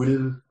crowds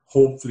will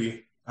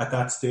hopefully at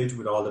that stage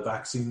with all the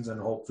vaccines and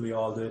hopefully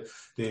all the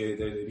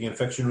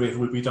infection rate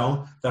will be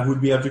down. That will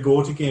be able to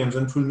go to games,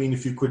 and it will mean a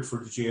few quid for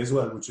the J as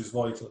well, which is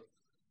vital,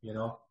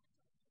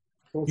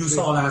 Hopefully. You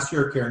saw last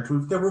year,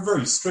 Kieran, they were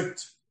very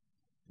strict.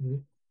 Mm-hmm.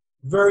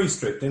 Very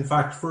strict. In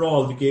fact, for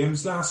all the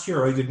games last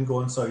year, I didn't go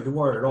inside the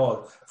wire at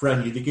all for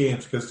any of the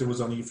games because there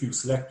was only a few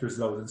selectors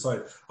allowed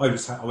inside.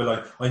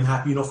 I'm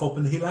happy enough up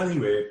in the hill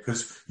anyway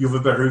because you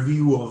have a better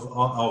view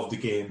of the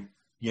game,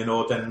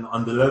 than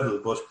on the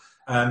level. But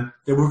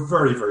they were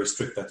very, very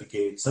strict at the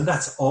gates, and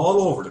that's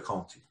all over the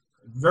county.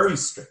 Very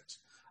strict,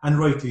 and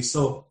rightly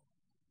so.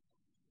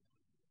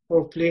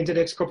 Hopefully in the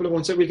next couple of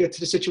months that we'll get to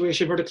the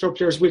situation where the club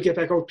players will get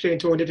back out playing,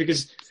 Tony,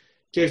 because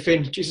they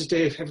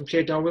haven't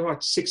played now with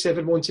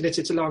 6-7 months, and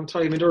it's a long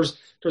time, and there's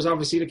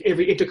obviously like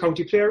every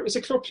inter-county player is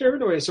a club player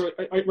in a way. So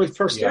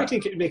I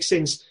think it makes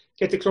sense,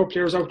 get the club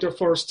players out there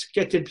first,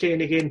 get them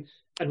playing again,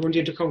 and run the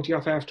inter-county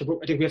off after. But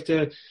I think we have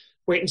to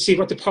wait and see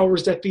what the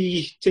powers that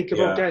be think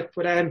about that.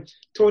 But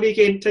Tony,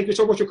 again, thank you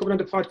so much for coming on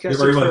the podcast. You're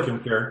very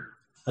welcome, Kieran,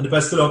 and the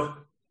best of luck.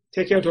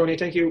 Take care, Tony.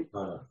 Thank you.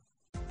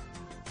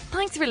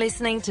 Thanks for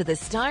listening to the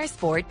Star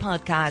Sport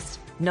Podcast,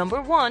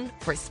 number 1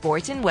 for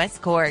sport in West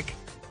Cork.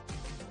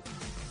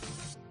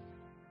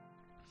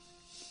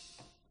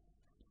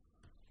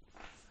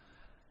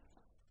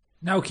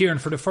 Now, Kieran,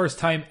 for the first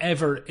time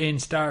ever in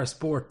Star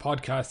Sport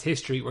Podcast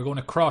history, we're going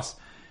to cross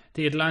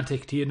the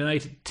Atlantic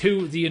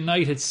to the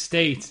United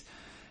States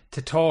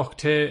to talk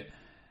to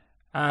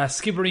a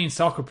Skibbereen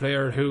soccer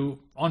player who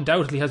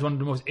undoubtedly has one of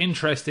the most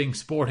interesting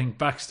sporting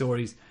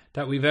backstories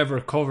that we've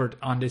ever covered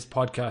on this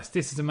podcast.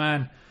 This is a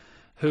man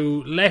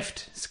who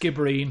left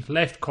Skibbereen,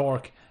 left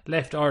Cork,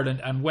 left Ireland,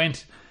 and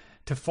went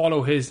to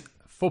follow his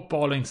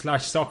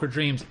footballing/soccer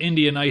dreams in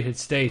the United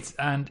States,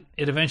 and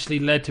it eventually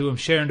led to him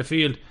sharing the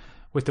field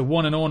with the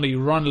one and only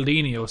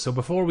Ronaldinho. So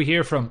before we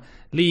hear from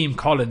Liam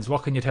Collins,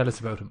 what can you tell us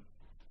about him?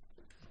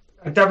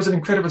 That was an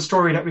incredible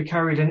story that we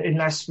carried in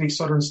last week's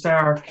Southern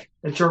Star.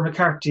 Joe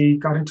McCarthy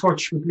got in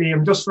touch with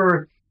Liam just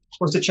for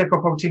us to check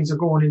up how things are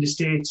going in the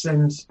States,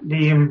 and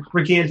Liam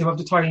regaled him of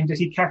the time that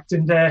he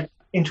captained the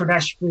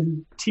international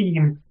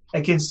team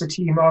against a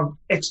team of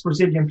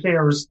ex-Brazilian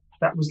players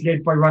that was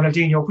led by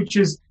Ronaldinho, which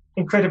is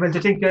incredible to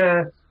think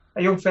a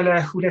young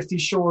fella who left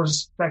these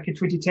shores back in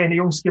 2010, a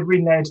young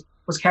Skibbereen lad,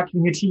 was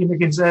captaining a team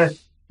against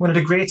one of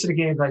the greats of the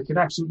game, like an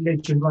absolute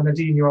legend.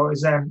 Ronaldinho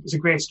is a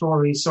great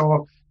story.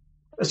 So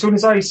as soon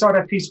as I saw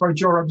that piece by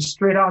Joe, I was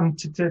straight on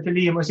to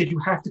Liam. I said, "You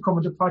have to come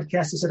on the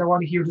podcast." I said, "I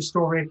want to hear the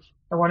story.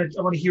 I want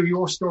to hear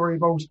your story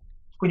about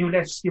when you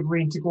left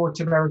Skibbereen to go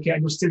to America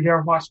and you're still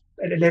there,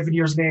 11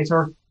 years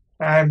later."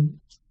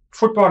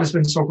 Football has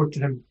been so good to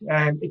him.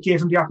 It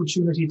gave him the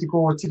opportunity to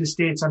go to the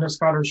States on a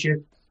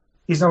scholarship.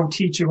 He's now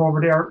teaching over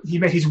there. He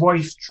met his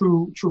wife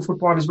through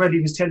football as well.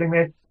 He was telling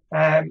me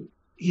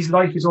his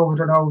life is over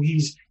there now.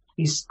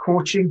 He's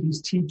coaching,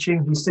 he's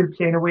teaching, he's still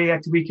playing away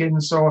at the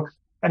weekend. So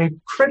an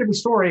incredible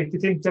story to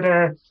think that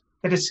a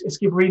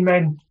Skibbereen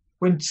man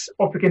went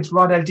up against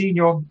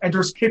Ronaldinho, and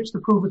there's clips to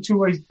prove it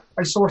too.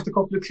 I sourced a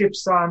couple of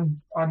clips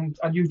on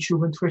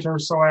YouTube and Twitter.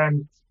 So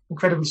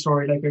incredible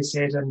story, like I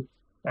said, and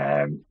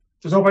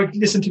there's nobody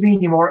listen to me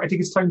anymore. I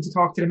think it's time to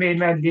talk to the main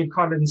man, Liam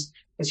Collins,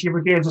 as he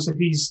regales us of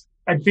his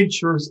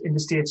adventures in the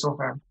States so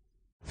far.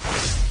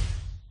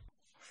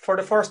 For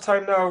the first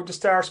time now, the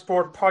Star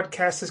Sport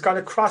podcast has gone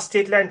across the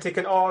Atlantic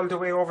and all the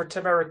way over to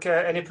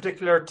America, and in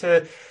particular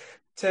to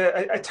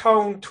a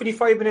town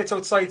 25 minutes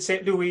outside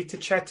St. Louis to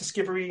chat to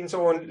Skibbereen's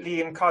own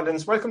Liam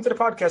Collins. Welcome to the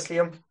podcast,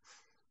 Liam.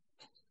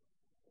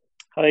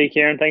 Hi,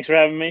 Kieran. Thanks for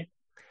having me.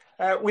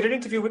 We had an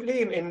interview with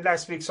Liam in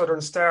last week's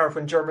Southern Star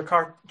when Ger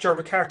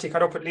McCarthy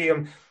caught up with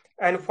Liam,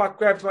 and what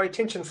grabbed my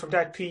attention from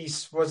that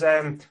piece was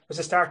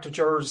the start of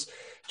Ger's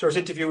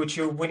interview with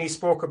you when he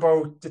spoke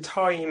about the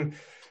time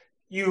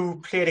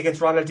you played against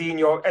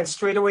Ronaldinho, and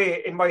straight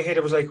away in my head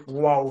it was like,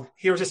 wow,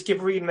 here's a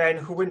Skibbereen man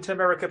who went to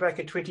America back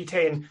in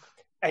 2010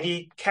 and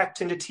he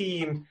captained the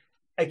team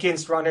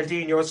against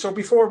Ronaldinho. So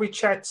before we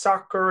chat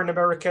soccer in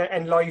America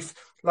and life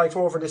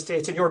over in the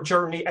States and your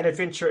journey and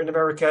adventure in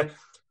America,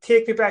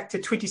 take me back to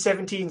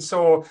 2017.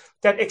 So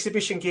that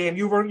exhibition game,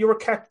 you were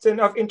captain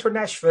of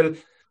Nashville,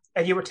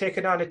 and you were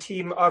taking on a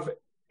team of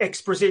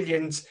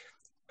ex-Brazilians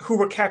who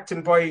were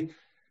captained by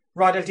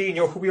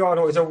Ronaldinho, who we all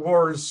know is a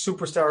world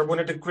superstar, one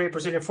of the great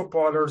Brazilian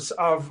footballers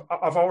of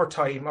our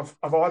time, of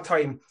all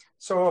time.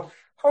 So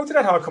how did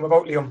that all come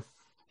about, Liam?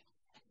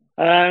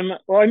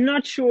 Well, I'm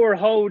not sure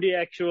how the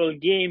actual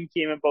game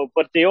came about,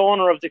 but the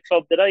owner of the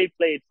club that I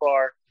played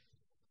for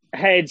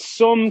had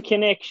some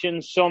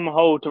connection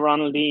somehow to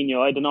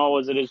Ronaldinho. I don't know,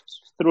 was it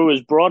through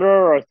his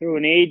brother or through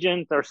an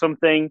agent or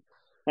something?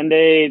 And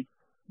they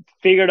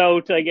figured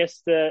out, I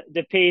guess,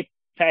 the pay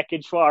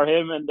package for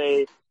him, and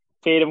they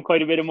paid him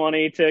quite a bit of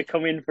money to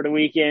come in for the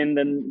weekend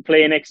and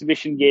play an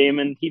exhibition game.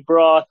 And he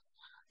brought,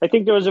 I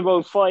think there was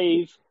about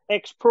 5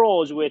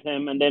 ex-pros with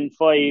him, and then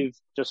 5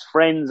 just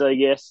friends, I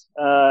guess,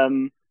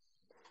 and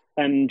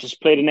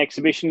just played an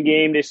exhibition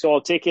game. They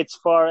sold tickets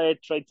for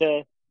it, tried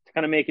to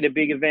kind of make it a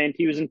big event.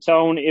 He was in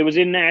town. It was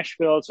in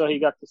Nashville, so he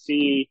got to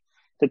see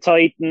the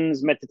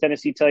Titans, met the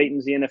Tennessee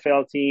Titans, the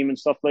NFL team and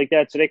stuff like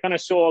that. So they kind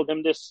of sold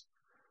him this,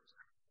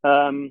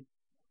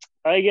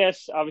 I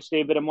guess,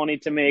 obviously a bit of money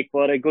to make,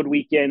 but a good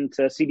weekend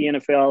to see the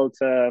NFL,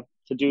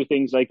 to do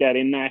things like that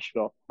in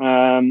Nashville.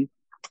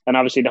 And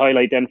obviously the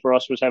highlight then for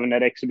us was having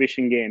that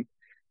exhibition game.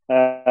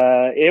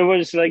 It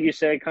was, like you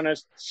said, kind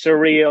of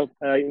surreal,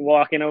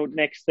 walking out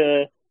next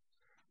to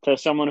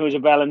someone who's a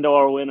Ballon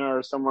d'Or winner,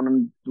 or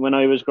someone when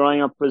I was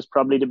growing up was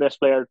probably the best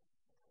player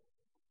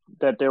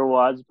that there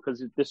was,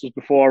 because this was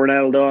before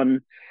Ronaldo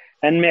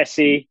and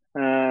Messi.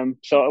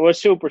 So it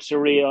was super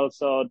surreal.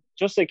 So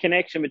just a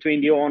connection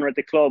between the owner at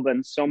the club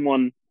and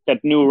someone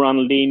that knew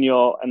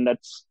Ronaldinho, and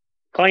that's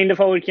kind of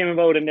how it came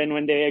about. And then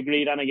when they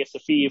agreed on, I guess, a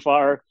fee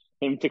for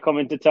him to come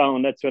into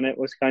town, that's when it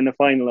was kind of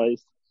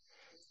finalised.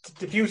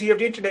 The beauty of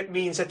the internet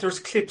means that there's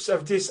clips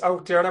of this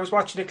out there, and I was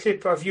watching a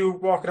clip of you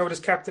walking out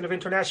as captain of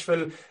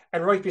Nashville,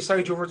 and right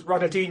beside you was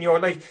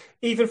Ronaldinho. Like,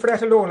 even for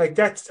that alone, like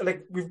that's,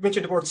 like, we've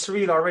mentioned the word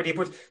surreal already,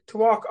 but to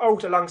walk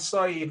out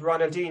alongside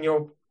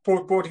Ronaldinho,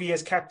 both of you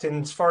as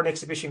captains for an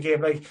exhibition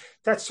game, like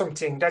that's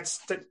something.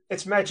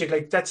 It's magic.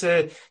 Like, that's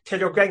a tell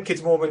your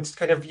grandkids moment,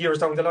 kind of years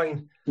down the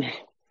line.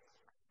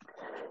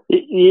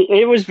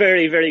 It was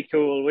very, very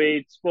cool.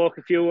 We spoke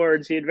a few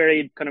words. He had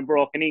very kind of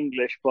broken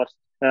English, but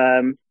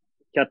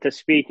got to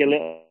speak a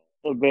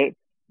little bit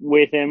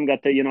with him,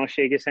 got to,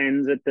 shake his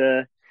hands at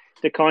the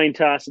coin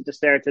toss at the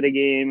start of the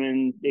game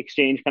and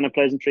exchange kind of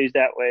pleasantries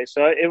that way.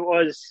 So it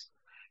was,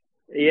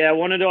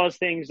 one of those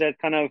things that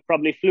kind of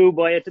probably flew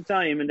by at the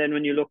time. And then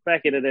when you look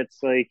back at it, it's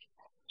like,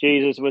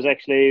 Jesus, was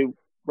actually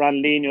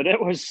Ronaldinho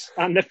that was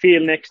on the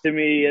field next to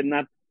me, and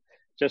not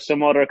just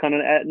some other kind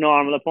of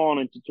normal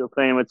opponent that you're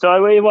playing with.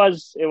 So it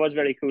was a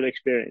very cool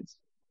experience.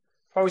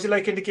 How was it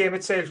like in the game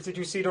itself? Did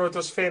you see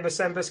those famous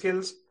Samba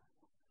skills?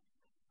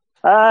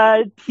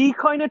 He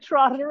kind of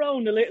trotted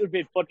around a little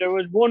bit, but there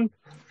was one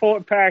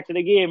part of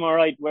the game, all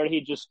right, where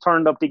he just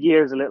turned up the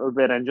gears a little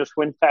bit and just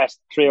went past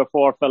 3 or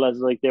 4 fellas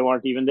like they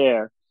weren't even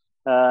there.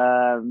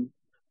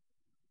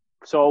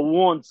 So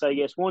once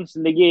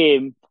in the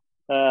game,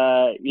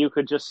 you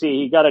could just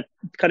see he got it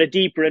kind of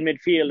deeper in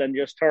midfield and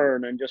just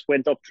turned and just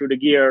went up through the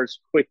gears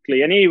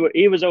quickly. And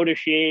he was out of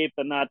shape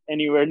and not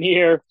anywhere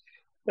near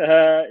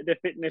the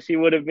fitness he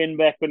would have been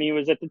back when he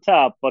was at the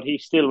top, but he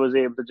still was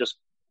able to just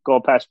go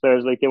past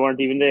players like they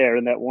weren't even there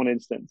in that one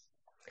instance.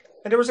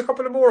 And there was a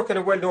couple of more kind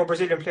of well-known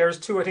Brazilian players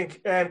too. I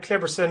think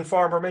Kleberson,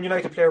 former Man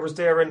United player, was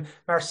there, and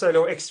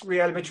Marcelo,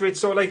 ex-Real Madrid.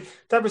 So, like,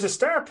 that was a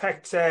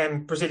star-packed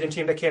Brazilian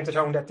team that came to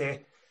town that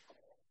day.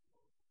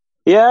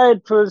 Yeah,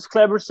 it was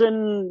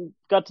Kleberson.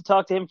 Got to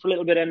talk to him for a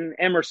little bit, and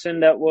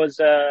Emerson. That was,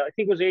 I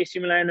think, it was AC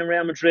Milan and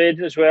Real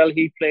Madrid as well.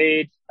 He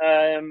played.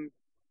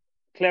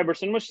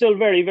 Kleberson was still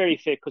very, very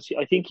fit because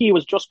I think he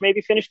was just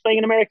maybe finished playing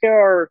in America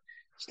or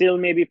still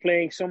maybe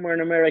playing somewhere in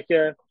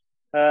America.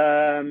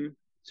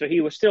 So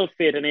he was still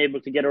fit and able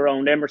to get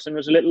around. Emerson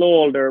was a little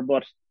older,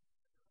 but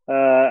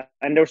and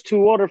there was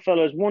two other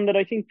fellas. One that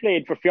I think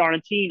played for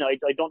Fiorentina. I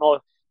don't know,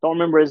 don't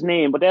remember his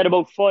name, but they had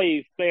about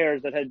 5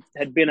 players that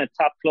had been at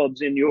top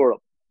clubs in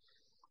Europe.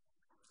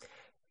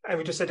 And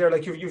we just said there,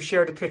 like, you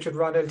shared the pitch with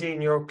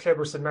Ronaldinho,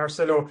 Kleberson,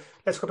 Marcelo.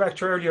 Let's go back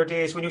to earlier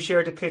days when you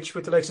shared the pitch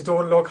with the likes of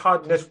Donald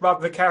Hodnett,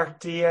 Rob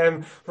McCarthy,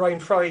 Ryan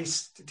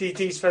Price,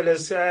 these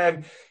fellas.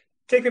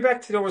 Take me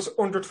back to those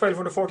under 12,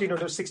 under 14,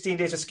 under 16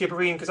 days of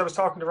Skibbereen, because I was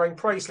talking to Ryan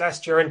Price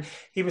last year and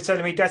he was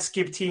telling me that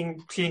Skib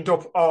team cleaned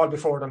up all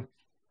before them.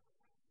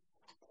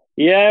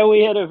 Yeah,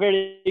 we had a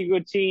very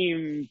good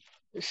team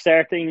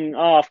starting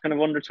off kind of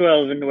under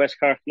 12 in the West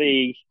Cork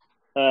League.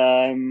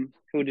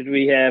 Who did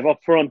we have? Up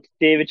front,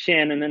 David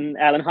Shannon and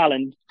Alan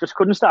Holland just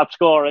couldn't stop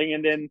scoring.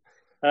 And then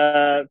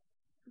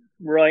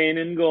Ryan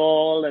in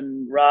goal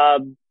and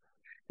Rob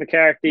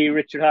McCarthy,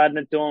 Richard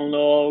Hodnett,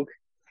 Donald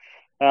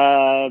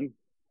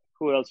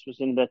who else was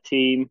in that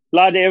team?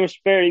 It was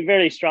very,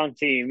 very strong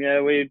team.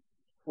 Yeah, we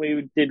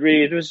did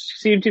really. It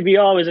seemed to be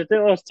always at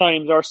those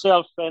times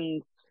ourselves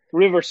and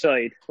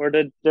Riverside were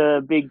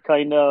the big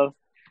kind of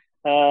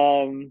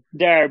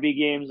derby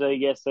games, I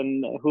guess.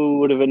 And who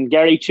would have been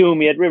Gary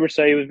Toomey at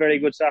Riverside? He was a very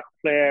good soccer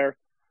player.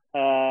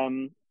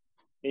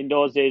 In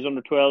those days,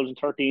 under 12s and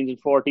 13s and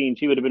 14s,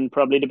 he would have been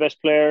probably the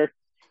best player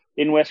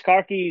in West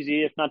Cork,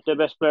 easy, if not the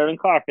best player in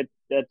Cork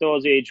at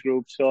those age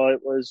groups. So it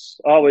was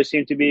always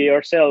seemed to be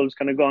ourselves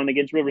kind of going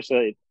against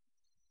Riverside.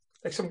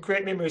 Like some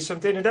great memories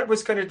from then. And that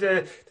was kind of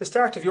the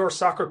start of your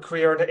soccer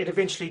career, and it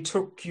eventually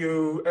took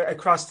you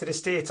across to the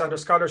States under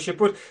scholarship.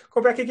 But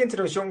go back again to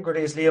those younger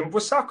days, Liam.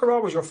 Was soccer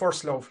always your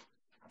first love?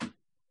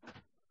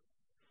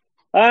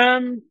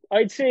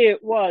 I'd say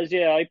it was,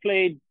 yeah. I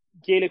played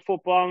Gaelic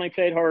football and I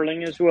played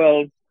hurling as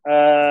well.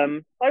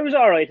 I was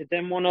all right at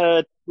them.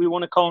 We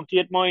won a county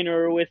at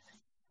minor with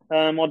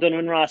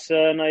O'Donovan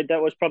Rasa, and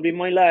that was probably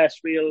my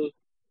last real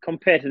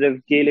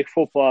competitive Gaelic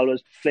football,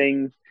 was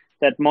playing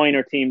that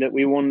minor team that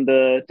we won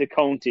the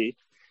county.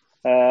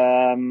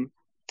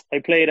 I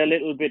played a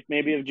little bit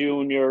maybe of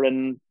junior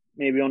and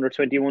maybe under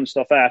 21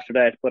 stuff after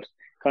that, but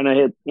kind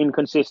of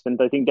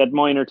inconsistent. I think that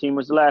minor team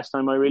was the last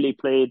time I really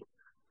played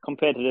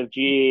competitive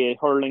GA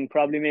hurling,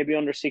 probably maybe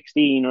under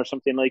 16 or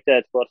something like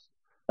that. But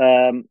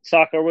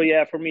soccer, well,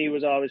 yeah, for me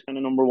was always kind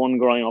of number one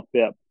growing up,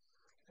 yeah.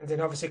 And then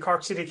obviously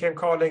Cork City came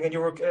calling, and you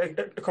were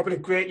a couple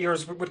of great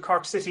years with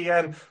Cork City.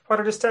 What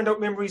are the standout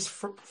memories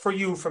for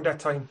you from that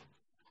time?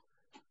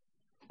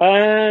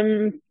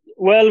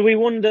 Well, we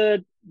won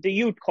the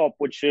Youth Cup,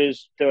 which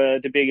is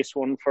the biggest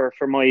one for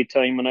my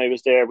time when I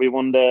was there. We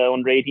won the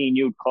Under-18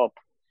 Youth Cup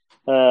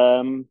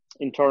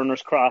in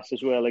Turner's Cross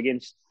as well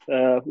against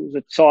was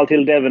it Salt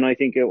Hill Devon, I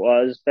think it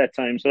was, that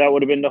time. So that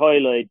would have been the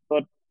highlight.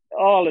 But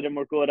all of them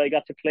were good. I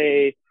got to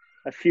play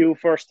a few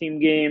first-team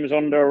games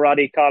under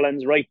Roddy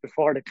Collins right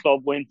before the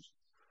club went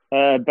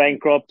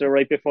bankrupt, or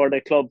right before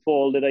the club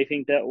folded. I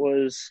think that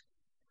was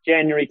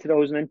January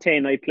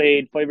 2010. I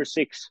played 5 or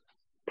 6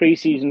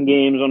 pre-season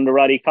games under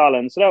Roddy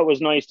Collins. So that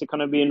was nice to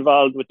kind of be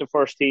involved with the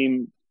first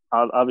team.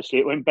 Obviously,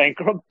 it went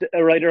bankrupt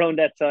right around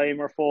that time,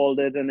 or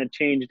folded, and it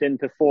changed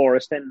into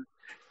Forest then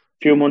a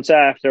few months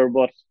after.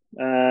 But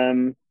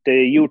the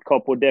Youth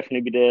Cup would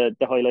definitely be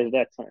the highlight of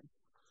that time.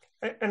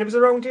 And it was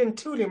around then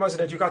too, Liam,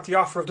 wasn't it? You got the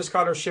offer of the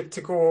scholarship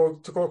to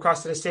go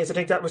across to the States. I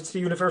think that was to the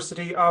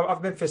University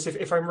of Memphis,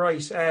 if I'm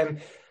right.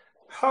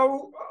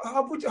 How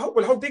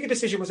big a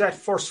decision was that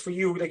first for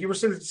you? Like, you were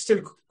still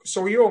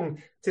so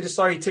young to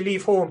decide to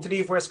leave home, to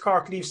leave West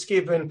Cork, leave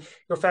Skib and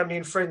your family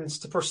and friends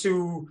to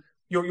pursue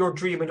your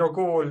dream and your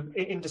goal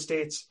in the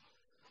States.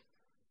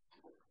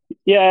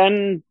 Yeah,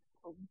 and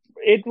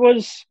it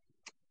was,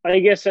 I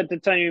guess at the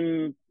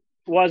time,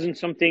 wasn't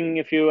something,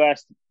 if you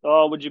asked,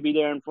 would you be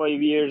there in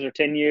 5 years or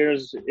 10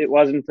 years? It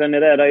wasn't none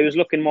of that. I was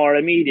looking more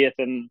immediate,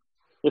 and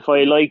if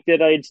I liked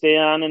it, I'd stay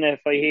on, and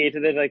if I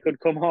hated it, I could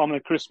come home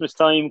at Christmas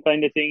time,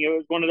 kind of thing. It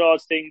was one of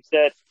those things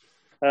that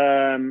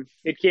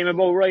it came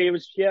about right. It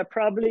was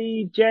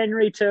probably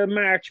January to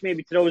March,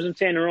 maybe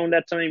 2010, around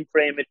that time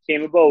frame. It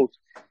came about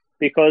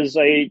because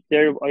I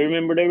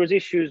remember there was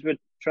issues with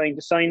trying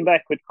to sign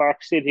back with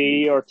Cork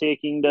City or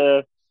taking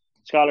the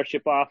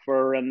scholarship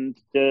offer, and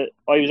I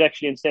was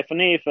actually in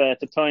Stefanefa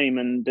at the time,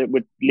 and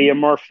with Liam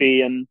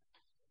Murphy and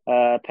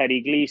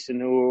Paddy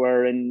Gleeson, who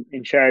were in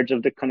charge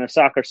of the kind of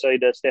soccer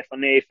side of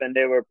Stefanefa, and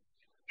they were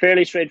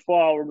fairly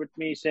straightforward with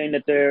me, saying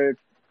that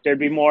there'd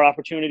be more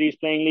opportunities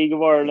playing League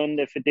of Ireland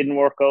if it didn't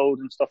work out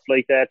and stuff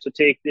like that. So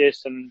take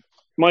this, and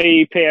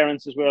my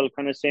parents as well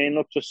kind of saying,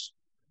 look, just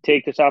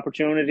take this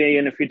opportunity,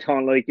 and if you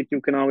don't like it,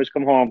 you can always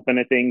come home, kind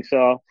of thing.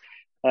 So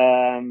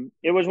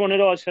it was one of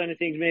those kind of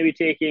things, maybe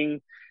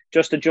taking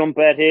just a jump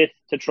at it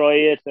to try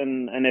it,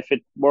 and if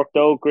it worked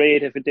out,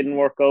 great. If it didn't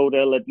work out,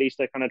 well, at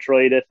least I kind of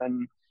tried it.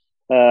 And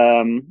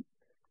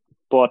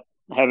but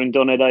having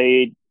done it,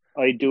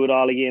 I'd do it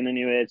all again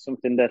anyway. It's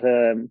something that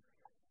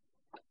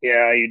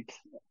I'd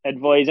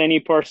advise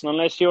any person,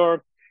 unless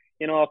you're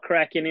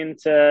cracking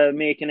into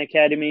making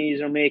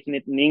academies or making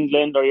it in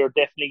England, or you're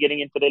definitely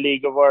getting into the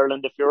League of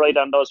Ireland. If you're right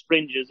on those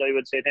fringes, I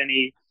would say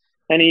to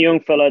any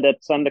young fella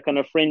that's on the kind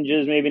of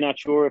fringes, maybe not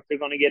sure if they're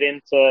going to get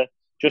into,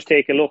 just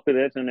take a look at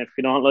it. And if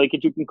you don't like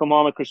it, you can come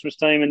on at Christmas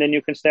time, and then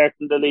you can start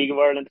in the League of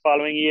Ireland the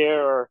following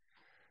year.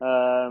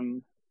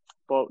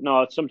 But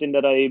no, it's something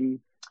that I'm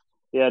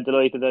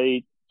delighted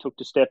I took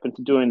the step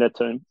into doing that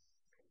time.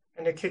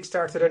 And it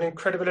kickstarted an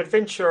incredible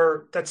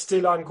adventure that's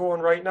still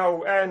ongoing right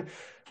now. And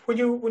when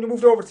you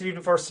moved over to the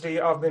University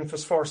of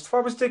Memphis first,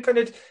 what was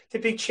the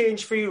big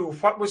change for you?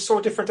 What was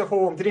so different at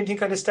home? Did anything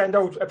kind of stand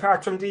out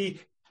apart from the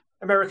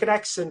American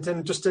accent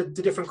and just the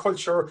different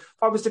culture?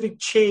 What was the big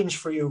change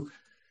for you?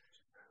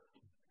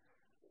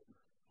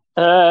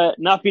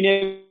 Not being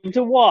able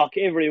to walk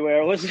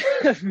everywhere was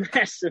a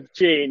massive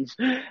change.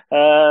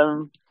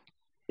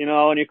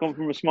 When you come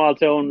from a small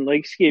town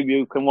like Skib,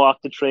 you can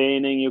walk to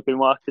training, you can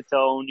walk to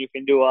town, you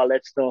can do all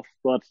that stuff.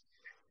 But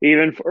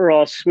even for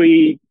us,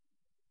 we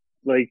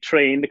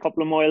trained a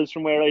couple of miles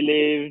from where I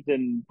lived,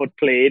 but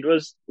played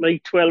was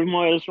 12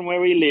 miles from where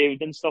we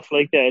lived and stuff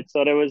like that.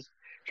 So there was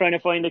trying to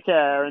find a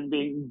car and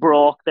being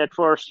broke that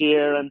first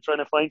year, and trying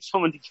to find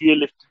someone to give you a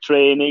lift to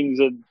trainings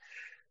and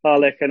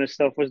all that kind of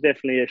stuff was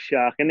definitely a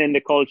shock. And then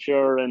the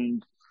culture,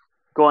 and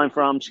going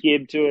from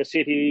Skib to a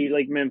city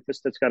like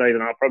Memphis that's got, I don't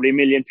know, probably 1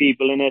 million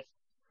people in it,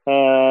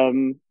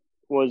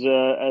 was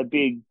a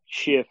big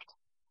shift.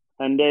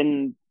 And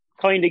then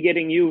kind of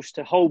getting used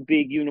to how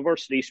big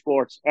university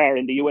sports are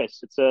in the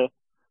US.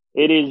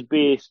 It is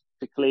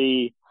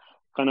basically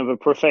kind of a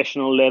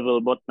professional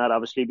level, but not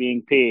obviously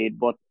being paid,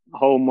 but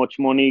how much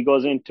money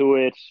goes into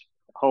it,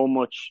 how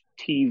much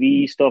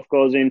TV stuff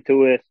goes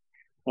into it.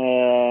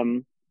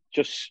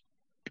 Just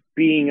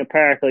being a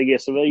part, I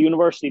guess, of a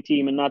university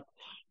team and not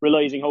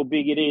realizing how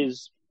big it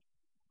is,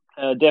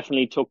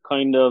 definitely took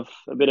kind of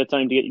a bit of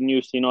time to get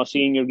used to,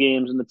 seeing your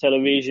games on the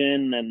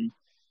television and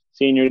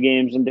seeing your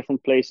games in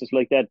different places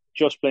like that.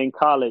 Just playing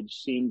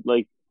college seemed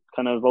like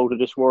kind of out of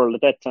this world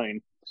at that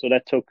time. So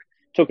that took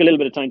a little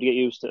bit of time to get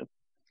used to.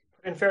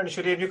 In fairness,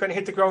 you kind of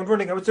hit the ground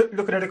running. I was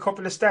looking at a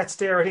couple of stats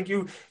there. I think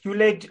you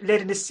led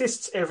in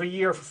assists every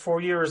year for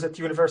 4 years at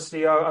the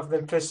University of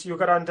Memphis. You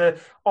got on the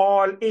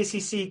All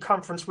ACC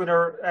conference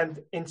winner,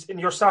 and in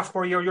your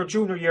sophomore year, your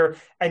junior year,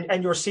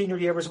 and your senior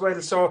year as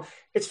well. So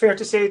it's fair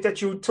to say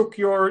that you took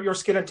your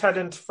skill and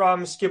talent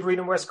from Skibbereen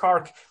and West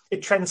Cork.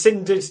 It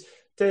transcended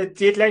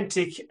the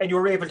Atlantic, and you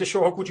were able to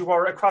show how good you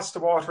were across the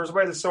water as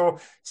well. So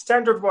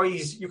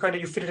standard-wise, you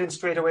fitted in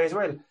straight away as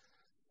well.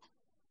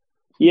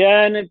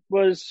 Yeah, and it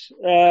was,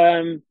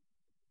 the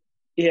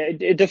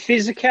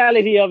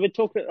physicality of it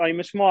took, I'm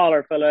a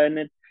smaller fella,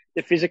 and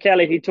the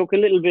physicality took a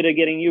little bit of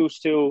getting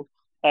used to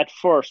at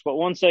first. But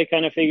once I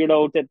kind of figured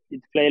out that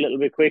you'd play a little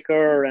bit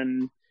quicker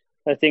and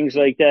things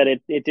like that,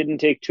 it didn't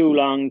take too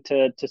long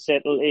to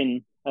settle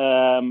in.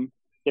 The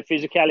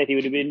physicality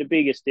would have been the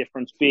biggest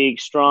difference. Big,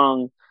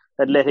 strong,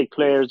 athletic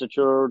players that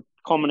you're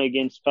coming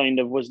against kind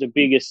of was the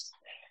biggest,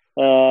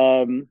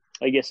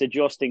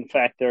 adjusting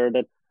factor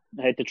that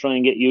I had to try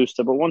and get used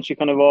to. But once you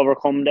kind of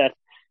overcome that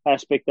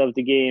aspect of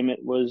the game,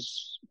 it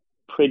was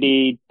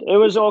okay.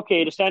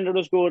 The standard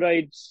was good.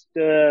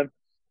 The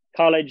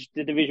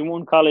Division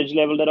I college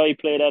level that I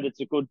played at,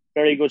 it's a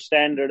very good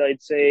standard.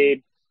 I'd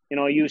say,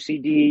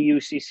 UCD,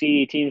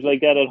 UCC, teams like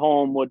that at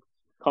home would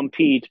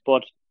compete,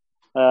 but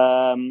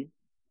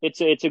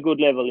it's a good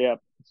level, yeah.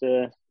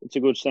 It's a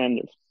good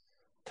standard.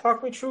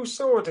 Talk me through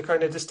the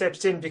kind of the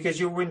steps in, because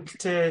you went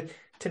to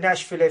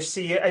Nashville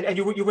FC and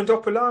you went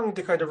up along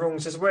the kind of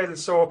rungs as well.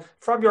 So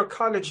from your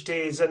college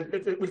days, and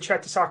we'll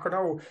chat to soccer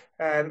now,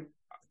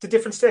 the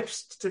different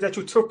steps that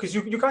you took, because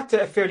you got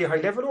to a fairly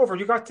high level over.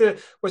 You got to,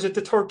 was it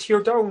the third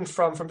tier down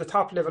from the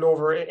top level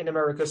over in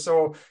America?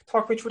 So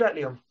talk me through that,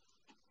 Liam.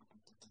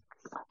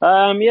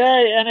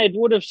 And it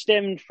would have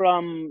stemmed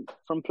from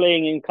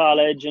playing in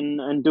college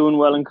and doing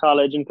well in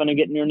college and kind of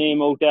getting your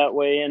name out that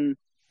way, and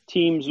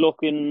teams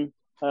looking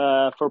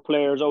for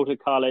players out of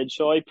college.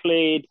 So I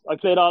played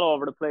all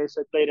over the place.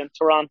 I played in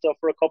Toronto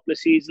for a couple of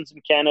seasons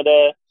in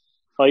Canada.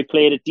 I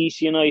played at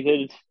DC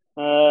United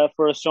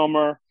for a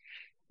summer.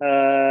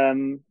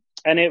 And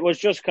it was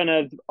just kind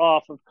of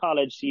off of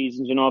college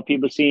seasons,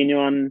 people seeing you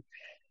on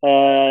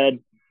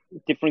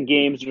different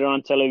games that are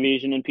on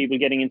television, and people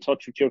getting in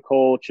touch with your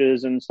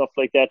coaches and stuff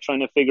like that,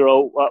 trying to figure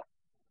out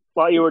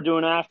what you were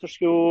doing after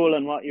school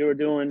and what you were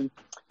doing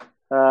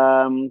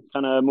kind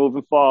of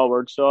moving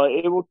forward. So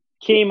it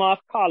came off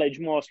college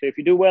mostly. If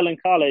you do well in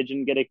college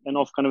and get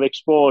enough kind of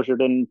exposure,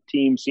 then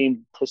teams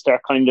seem to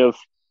start kind of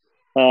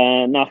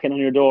knocking on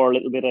your door a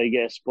little bit, I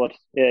guess. But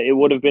it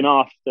would have been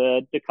off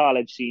the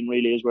college scene,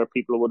 really, is where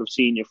people would have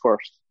seen you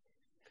first.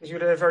 Because you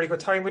had a very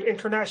good time with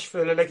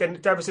International, and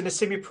that was in the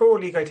semi-pro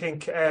league, I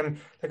think.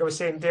 Like I was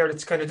saying there,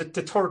 it's kind of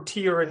the third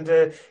tier in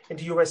the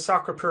US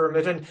soccer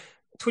pyramid. And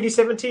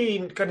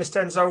 2017 kind of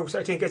stands out,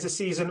 I think, as a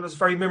season. It was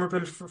very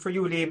memorable for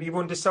you, Liam. You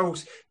won the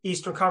South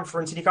Eastern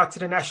Conference and you got to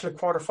the national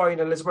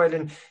quarter-final as well.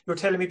 And you were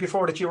telling me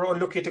before that you were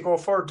unlucky to go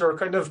further.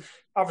 Kind of,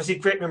 obviously,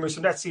 great memories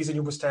from that season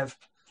you must have.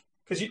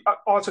 Because you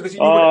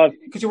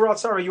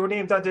were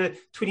named on the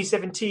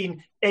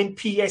 2017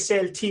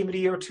 NPSL Team of the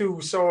Year too.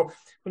 So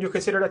when you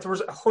consider that there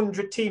was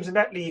 100 teams in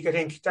that league, I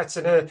think that's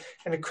an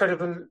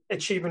incredible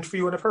achievement for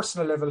you on a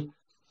personal level.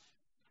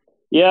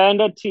 Yeah, and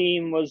that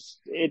team was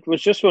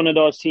just one of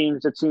those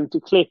teams that seemed to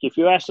click. If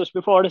you asked us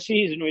before the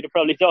season, we'd have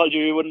probably told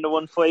you we wouldn't have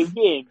won 5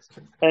 games.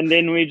 And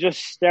then it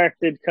just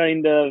started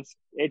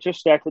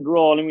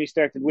rolling. We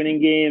started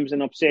winning games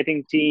and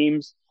upsetting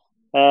teams.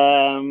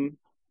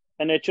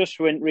 And it just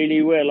went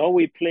really well. How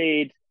we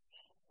played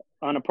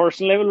on a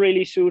personal level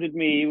really suited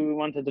me. We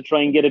wanted to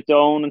try and get it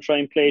down and try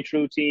and play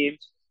through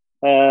teams,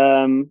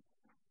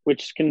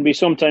 which can be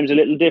sometimes a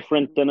little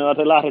different than what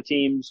a lot of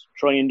teams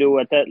try and do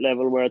at that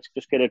level, where it's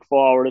just get it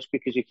forward as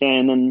quick as you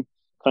can and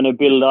kind of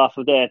build off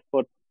of that.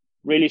 But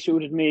really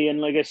suited me.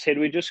 And like I said,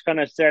 we just kind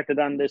of started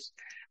on this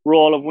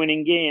role of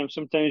winning games.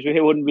 Sometimes we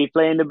wouldn't be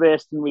playing the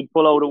best and we'd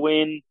pull out a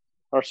win,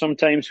 or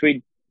sometimes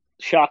we'd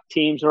shock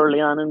teams early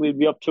on and we'd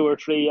be up 2 or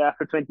 3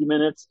 after 20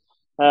 minutes.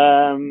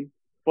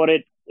 But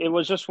it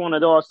was just one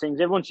of those things.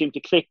 Everyone seemed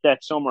to click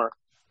that summer.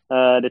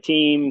 The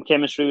team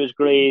chemistry was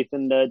great,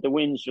 and the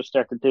wins just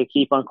started to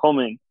keep on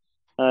coming.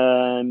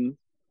 And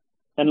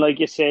like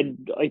you said,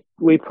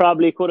 we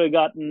probably could have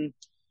gotten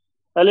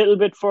a little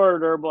bit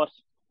further, but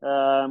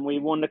we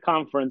won the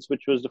conference,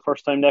 which was the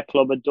first time that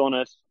club had done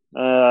it,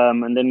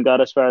 and then got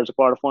as far as the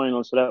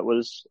quarterfinals. So that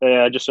was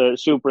just a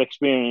super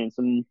experience.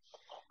 And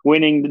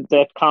winning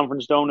that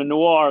conference down in New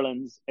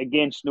Orleans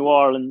against New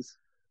Orleans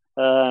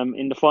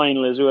in the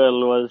final as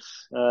well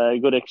was a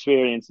good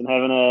experience. And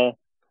having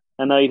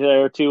a night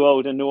or two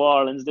out in New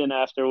Orleans then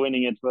after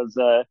winning it was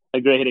a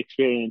great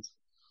experience.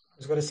 I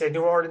was going to say,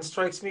 New Orleans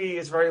strikes me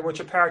as very much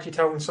a party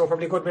town, so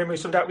probably good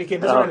memories from that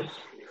weekend as well.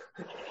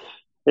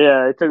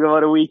 Yeah, it took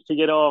about a week to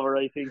get over,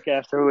 I think,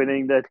 after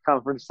winning that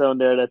conference down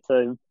there that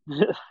time.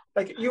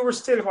 Like, you were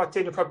still,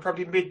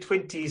 probably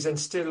mid-20s, and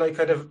still, like,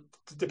 kind of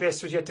the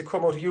best was yet to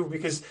come out of you,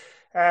 because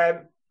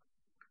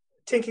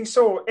thinking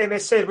so,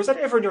 MSL, was that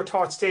ever in your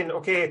thoughts then,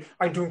 okay,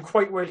 I'm doing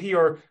quite well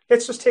here,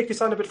 let's just take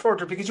this on a bit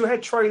further, because you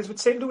had trials with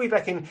St. Louis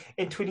back in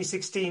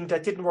 2016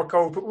 that didn't work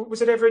out, but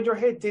was it ever in your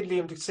head then,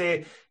 Liam, to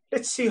say,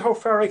 let's see how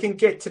far I can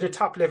get to the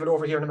top level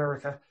over here in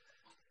America?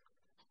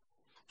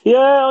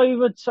 Yeah,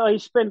 I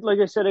spent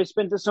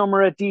the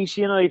summer at DC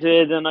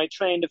United, and I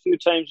trained a few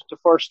times with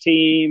the first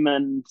team,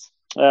 and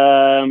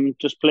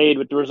just played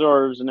with the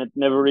reserves, and it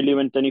never really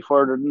went any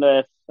further than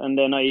that. And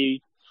then I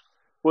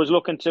was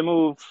looking to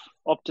move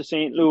up to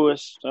St.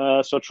 Louis,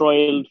 so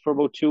trialed for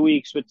about 2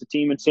 weeks with the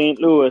team in St.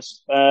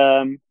 Louis.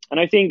 And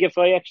I think if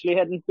I actually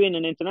hadn't been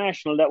an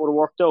international, that would have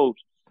worked out.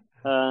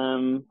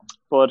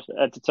 But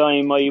at the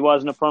time, I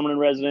wasn't a permanent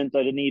resident.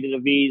 I needed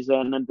a visa,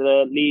 and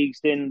the leagues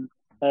then,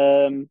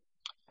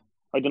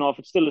 I don't know if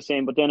it's still the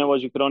same, but then it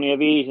was you could only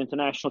have 8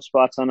 international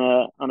spots on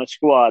a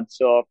squad.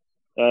 So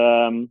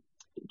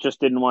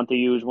just didn't want to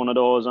use one of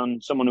those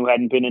on someone who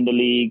hadn't been in the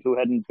league, who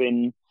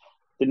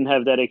didn't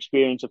have that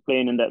experience of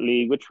playing in that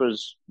league, which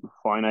was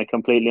fine. I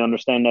completely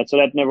understand that. So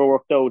that never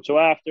worked out. So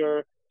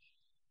after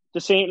the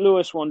St.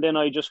 Louis one, then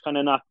I just kind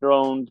of knocked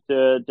around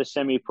the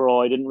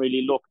semi-pro. I didn't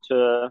really look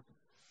to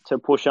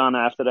push on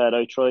after that.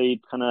 I tried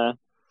kind of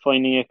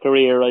finding a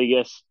career, I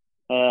guess,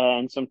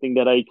 and something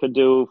that I could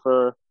do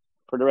for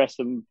the rest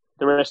of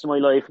my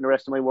life and the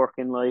rest of my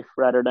working life,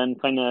 rather than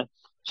kind of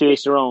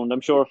chase around.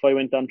 I'm sure if I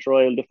went on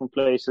trial different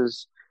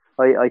places,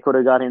 I could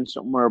have got in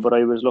somewhere, but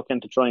I was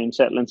looking to try and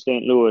settle in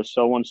St. Louis.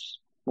 So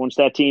once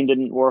that team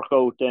didn't work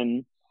out,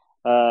 then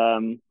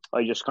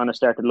I just kind of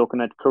started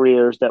looking at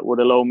careers that would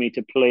allow me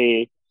to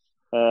play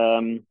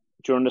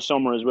during the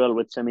summer as well,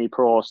 with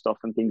semi-pro stuff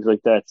and things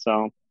like that.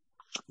 So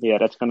yeah,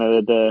 that's kind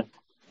of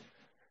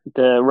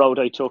the route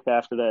I took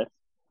after that.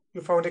 You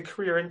found a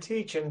career in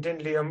teaching,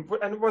 didn't you?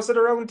 And was it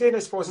around then, I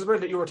suppose, as well,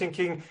 that you were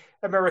thinking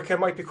America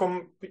might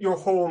become your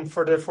home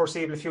for the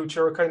foreseeable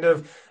future? Kind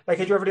of, like,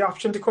 had you ever the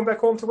option to come back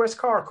home to West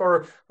Cork,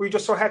 or were you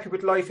just so happy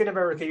with life in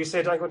America, you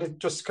said, I'm going to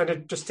just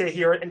stay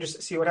here and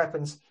just see what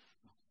happens?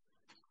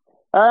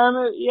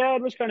 Yeah,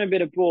 it was kind of a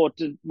bit of both.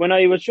 When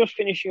I was just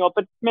finishing up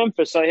at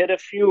Memphis, I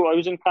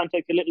was in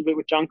contact a little bit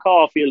with John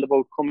Caulfield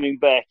about coming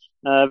back,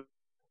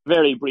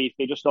 very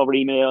briefly, just over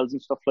emails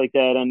and stuff like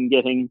that, and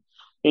getting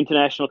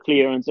international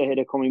clearance ahead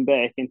of coming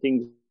back and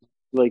things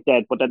like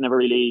that, but that never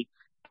really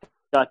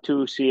got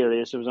too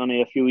serious. There was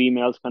only a few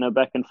emails kind of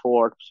back and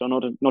forth, so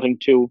nothing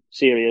too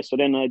serious. So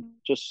then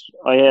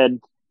I had,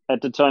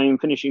 at the time,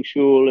 finishing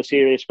school, a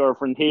serious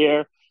girlfriend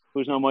here,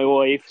 who's now my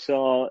wife.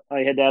 So I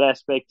had that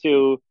aspect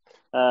too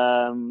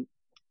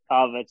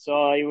of it. So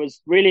I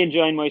was really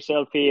enjoying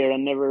myself here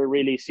and never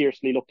really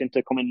seriously looked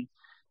into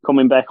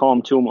coming back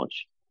home too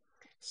much.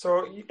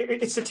 So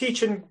it's the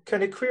teaching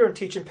kind of career and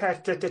teaching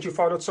path that you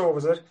followed, so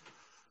was it?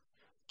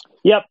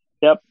 Yep.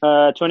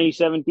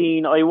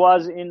 2017, I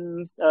was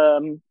in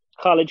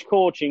college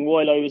coaching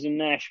while I was in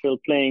Nashville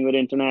playing with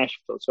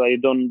International. So I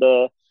had done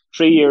the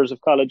 3 years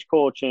of college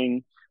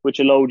coaching, which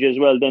allowed you as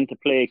well then to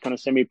play kind of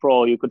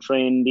semi-pro. You could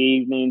train in the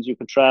evenings, you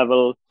could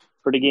travel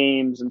for the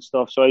games and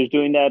stuff. So I was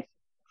doing that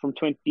from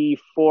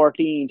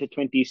 2014 to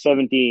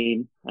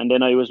 2017. And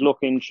then I was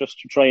looking just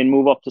to try and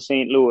move up to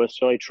St. Louis.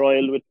 So I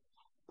trialed with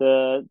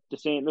the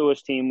St.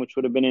 Louis team, which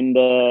would have been in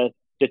the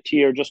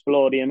tier just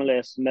below the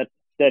MLS, and that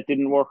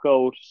didn't work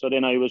out. So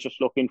then I was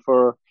just looking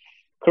for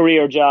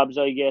career jobs,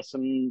 I guess,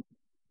 and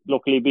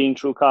luckily being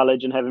through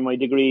college and having my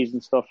degrees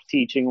and stuff,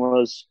 teaching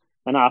was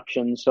an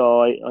option.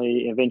 So I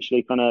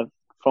eventually kind of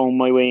found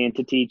my way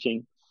into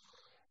teaching.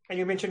 And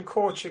you mentioned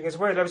coaching as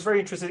well. I was very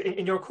interested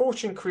in your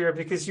coaching career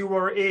because you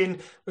were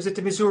was it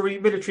the Missouri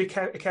Military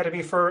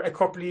Academy for a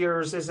couple of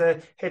years as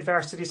a head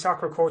varsity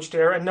soccer coach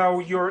there, and now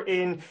you're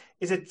in,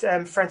 is it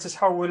Francis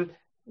Howell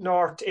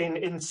North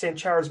in St.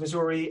 Charles,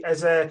 Missouri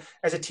as a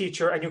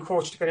teacher, and you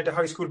coached kind of the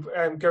high school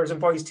girls and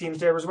boys teams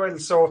there as well.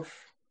 So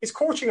is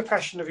coaching a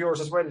passion of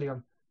yours as well,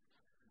 Liam?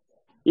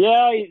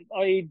 Yeah,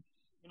 I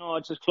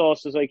it's as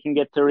close as I can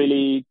get to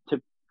really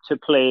to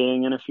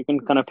playing, and if you can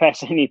kind of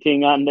pass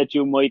anything on that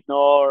you might know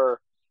or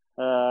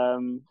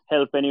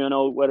help anyone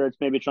out, whether it's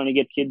maybe trying to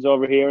get kids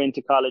over here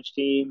into college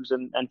teams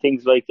and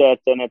things like that,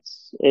 then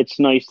it's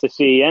nice to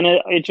see. And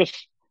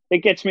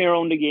it gets me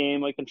around the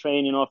game. I can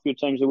train, a few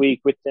times a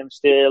week with them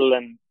still,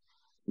 and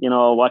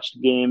watch the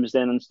games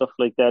then and stuff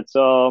like that.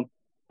 So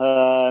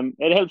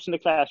it helps in the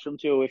classroom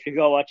too. If you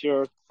go watch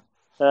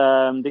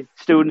the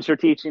students are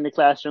teaching in the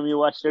classroom, you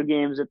watch their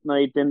games at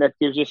night, then that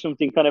gives you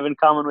something kind of in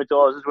common with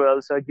those as well.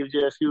 So it gives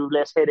you a few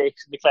less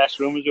headaches in the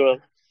classroom as well.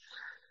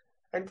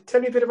 And tell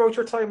me a bit about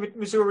your time with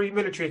Missouri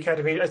Military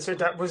Academy. I'd say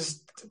that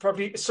was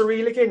probably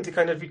surreal again to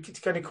kind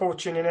of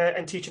coaching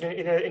and teaching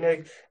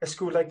in a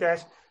school like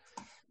that.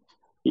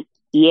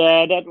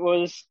 Yeah, that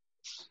was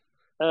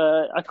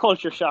a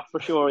culture shock for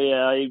sure.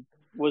 Yeah, I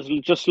was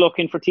just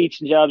looking for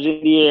teaching jobs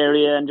in the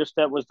area, and just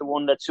that was the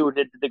one that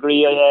suited the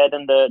degree I had,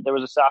 and there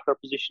was a soccer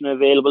position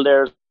available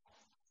there.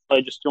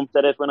 I just jumped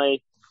at it when I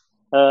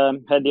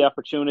had the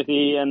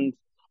opportunity, and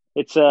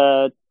it's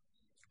a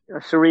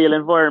surreal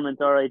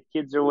environment. All right,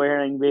 kids are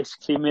wearing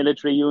basically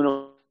military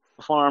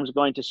uniforms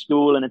going to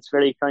school, and it's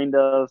very kind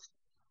of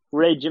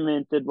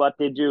regimented what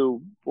they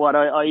do. What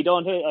I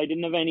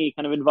didn't have any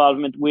kind of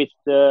involvement with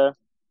the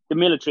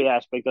military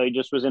aspect. I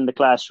just was in the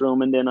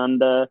classroom and then on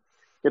the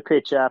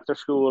pitch after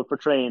school for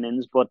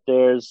trainings, but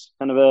there's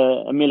kind of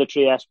a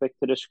military aspect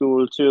to the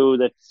school too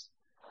that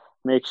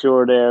make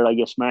sure they're, I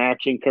guess,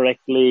 marching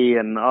correctly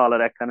and all of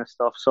that kind of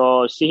stuff.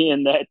 So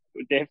seeing that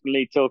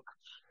definitely took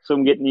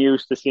some getting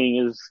used to,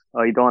 seeing as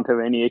I don't have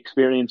any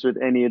experience with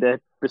any of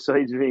that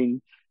besides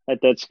being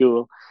at that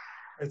school.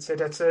 I'd say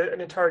that's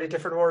an entirely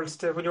different world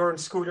to when you were in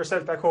school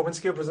yourself back home in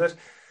Skib, was it?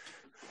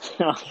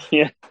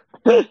 Yeah.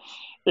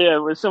 Yeah,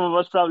 well, some of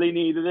us probably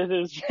needed it.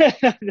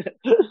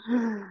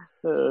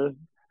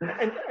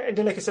 And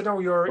then, like I said, now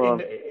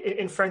you're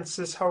in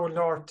Francis Howell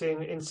North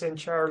in St.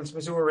 Charles,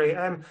 Missouri.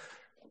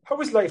 How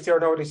is life there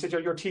now? They said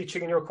you're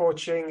teaching and you're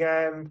coaching.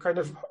 Kind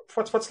of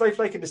what's life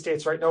like in the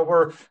States right now?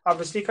 We're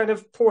obviously kind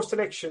of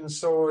post-election,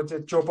 so the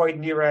Joe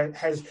Biden era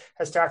has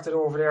started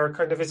over there.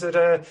 Kind of, is it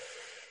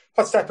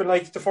what's that been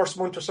like the first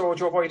month or so,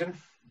 Joe Biden?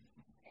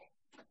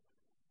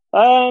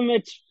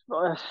 It's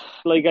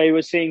like I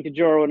was saying to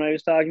Joe when I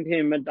was talking to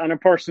him, on a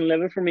personal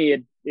level for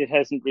me, it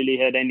hasn't really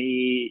had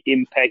any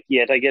impact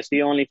yet. I guess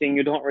the only thing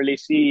you don't really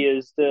see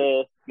is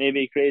the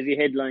maybe crazy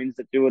headlines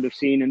that you would have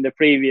seen in the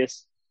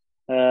previous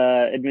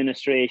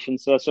administration.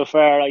 So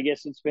far, I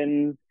guess it's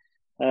been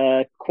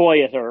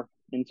quieter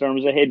in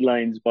terms of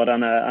headlines, but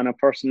on a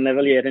personal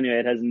level yet, anyway,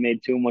 it hasn't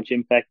made too much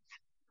impact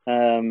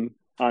on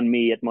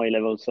me at my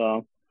level.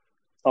 So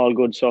all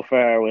good so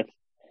far with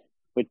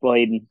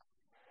Biden.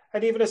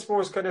 And even I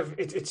suppose kind of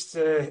it's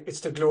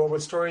the global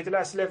story the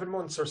last 11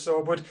 months or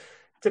so. But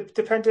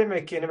the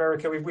pandemic in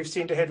America, we've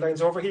seen the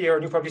headlines over here,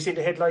 and you've probably seen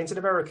the headlines in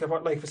America,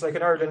 what life is like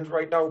in Ireland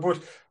right now. But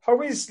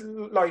how is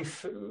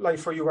life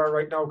where you are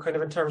right now, kind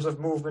of in terms of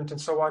movement and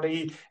so on? Are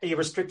you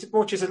restricted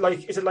much? Is it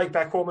like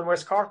back home in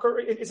West Cork, or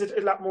is it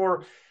a lot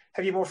more?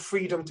 Have you more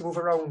freedom to move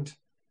around?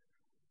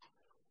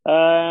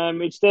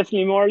 It's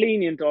definitely more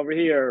lenient over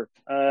here.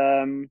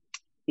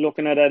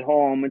 Looking at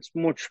home, it's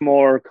much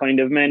more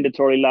kind of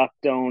mandatory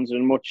lockdowns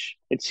and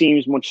it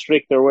seems much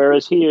stricter.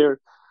 Whereas here,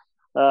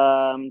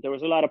 there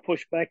was a lot of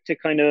pushback to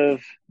kind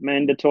of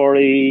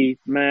mandatory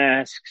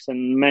masks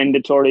and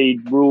mandatory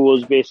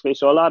rules, basically.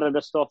 So a lot of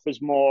the stuff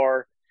is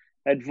more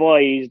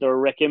advised or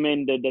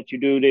recommended that you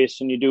do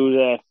this and you do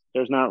that.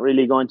 There's not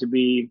really going to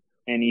be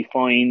any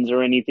fines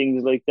or any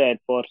things like that.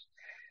 But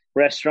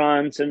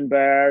restaurants and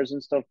bars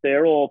and stuff,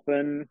 they're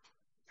open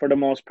for the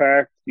most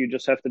part. You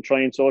just have to try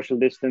and social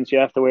distance. You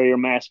have to wear your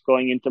mask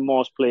going into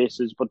most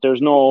places, but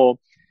there's no,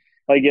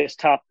 I guess,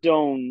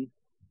 top-down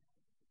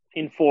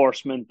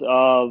enforcement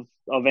of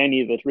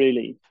any of it,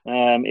 really.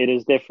 It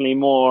is definitely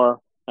more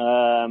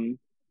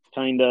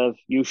kind of,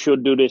 you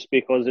should do this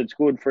because it's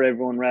good for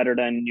everyone, rather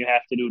than you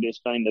have to do this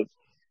kind of.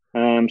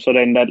 So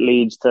then that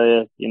leads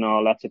to,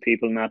 lots of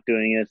people not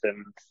doing it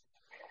and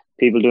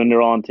people doing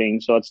their own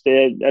thing. So it's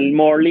a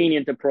more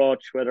lenient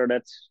approach, whether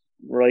that's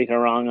right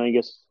or wrong, I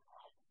guess.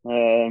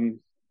 I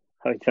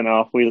don't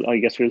know.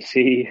 We'll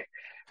see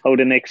how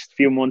the next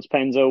few months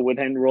pans out with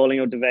rolling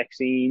out the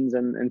vaccines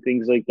and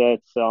things like that.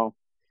 So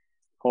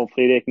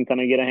hopefully they can kind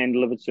of get a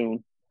handle of it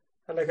soon.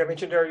 And like I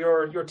mentioned there,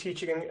 you're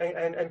teaching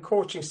and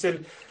coaching still.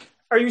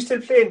 Are you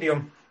still playing,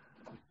 Liam?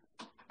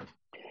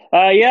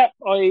 Yeah,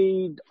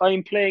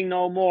 I'm playing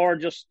now more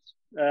just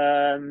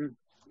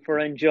for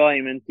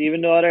enjoyment.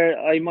 Even though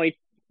I might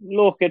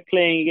look at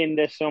playing again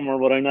this summer,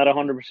 but I'm not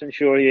 100%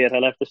 sure yet.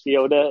 I'll have to see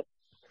how the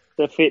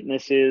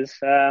fitness is.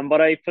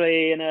 But I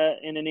play in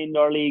an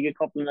indoor league a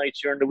couple of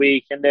nights during the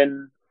week, and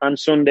then on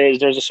Sundays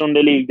there's a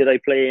Sunday league that I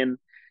play in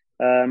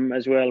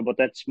as well. But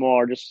that's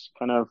more just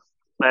kind of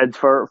lads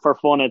for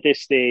fun at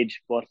this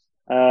stage. But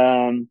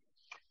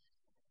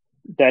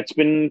that's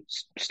been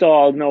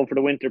stalled now for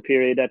the winter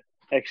period. That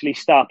actually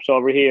stops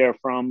over here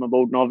from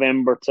about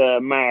November to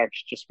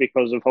March, just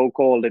because of how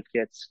cold it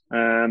gets.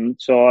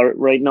 So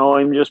right now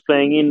I'm just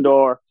playing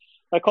indoor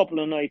a couple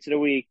of nights of the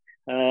week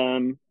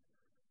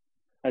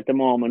at the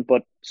moment,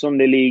 but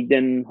Sunday league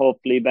then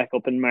hopefully back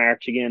up in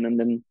March again, and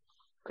then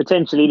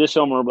potentially the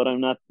summer, but I'm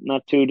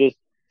not too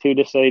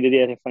decided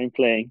yet if I'm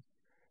playing.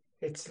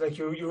 It's like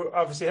you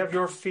obviously have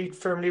your feet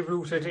firmly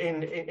rooted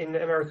in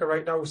America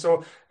right now,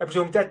 so I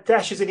presume that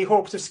dashes any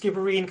hopes of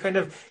Skibbereen kind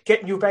of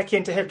getting you back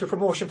in to help the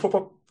promotion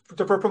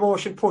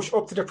push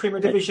up to the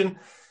Premier Division.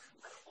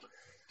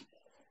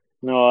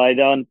 No, I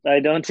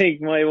don't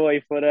think my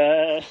wife would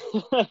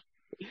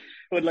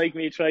would like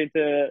me trying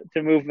to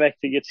move back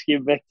to get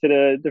Skib back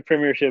to the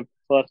Premiership,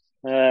 but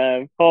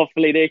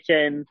hopefully they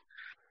can.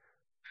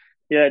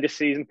 Yeah, this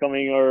season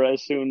coming, or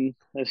as soon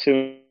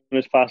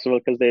as possible,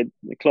 because the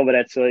club at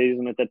that size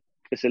and at that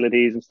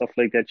facilities and stuff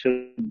like that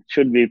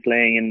should be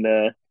playing in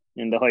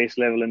the highest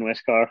level in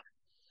West Cork.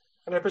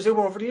 And I presume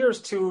over the years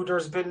too,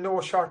 there's been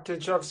no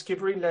shortage of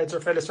Skibbereen lads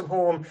or fellas from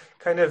home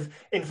kind of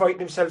inviting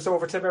themselves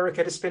over to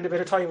America to spend a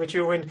bit of time with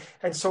you and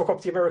soak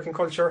up the American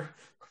culture.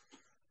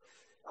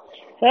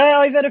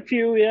 I've had a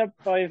few, yeah.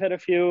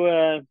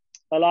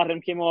 A lot of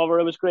them came over.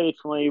 It was great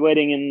for my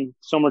wedding in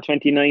summer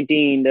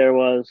 2019. There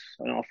was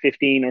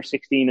 15 or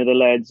 16 of the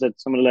lads,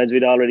 that some of the lads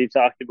we'd already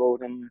talked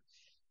about,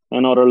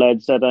 and other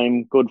lads that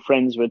I'm good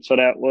friends with. So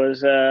that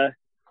was a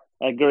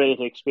great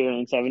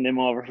experience having them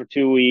over for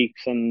 2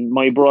 weeks. And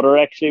my brother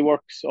actually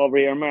works over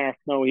here, Mark.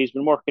 Now he's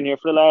been working here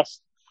for the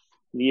last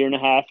year and a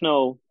half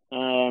now.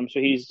 So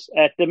he's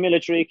at the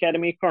military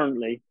academy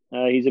currently.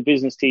 He's a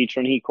business teacher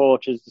and he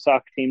coaches the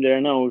soccer team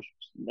there now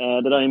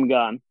that I'm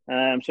gone.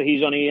 So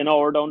he's only an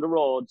hour down the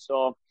road.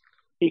 So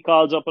he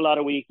calls up a lot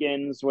of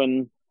weekends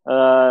when,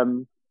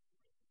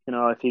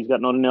 if he's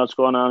got nothing else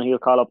going on, he'll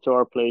call up to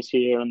our place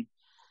here. And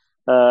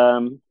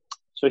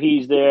so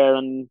he's there.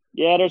 And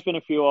yeah, there's been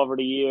a few over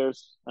the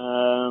years.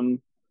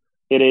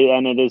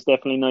 It is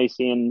definitely nice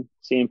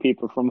seeing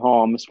people from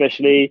home,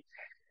 especially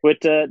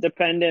with the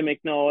pandemic.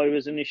 Now, I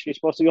was initially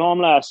supposed to go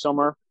home last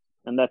summer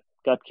and that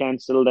got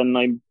cancelled, and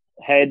I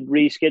had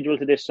rescheduled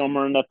to this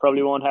summer, and that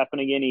probably won't happen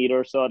again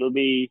either. So it'll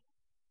be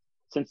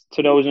since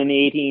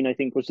 2018, I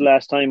think, was the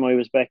last time I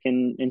was back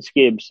in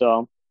Skib.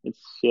 So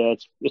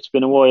it's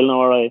been a while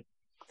now, alright.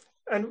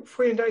 And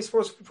when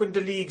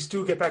the leagues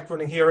do get back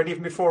running here, and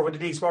even before when the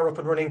leagues were up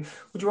and running,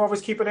 would you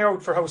always keep an eye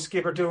out for how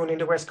Skib are doing in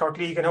the West Cork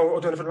League and how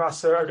O'Donovan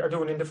Ross are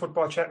doing in the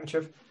football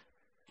championship?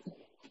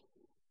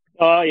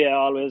 Oh yeah,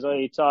 always.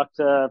 I talk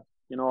to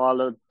all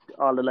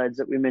the lads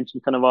that we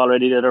mentioned kind of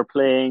already that are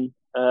playing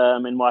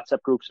in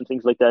WhatsApp groups and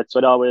things like that. So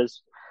I'd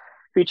always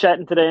be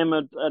chatting to them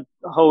at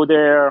how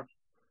they're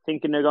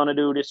thinking they're going to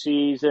do this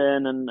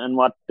season and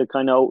what the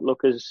kind of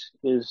outlook is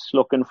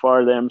looking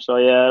for them. So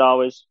yeah, I'd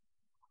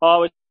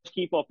always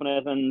keep up on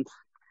it, and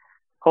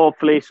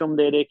hopefully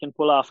someday they can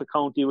pull off a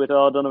county with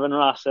O'Donovan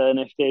Ross, and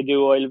if they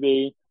do, I'll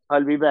be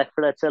back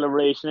for that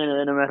celebration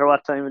anyway, no matter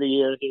what time of the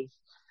year it is.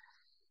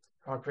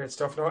 Oh, great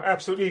stuff. No,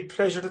 absolutely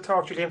pleasure to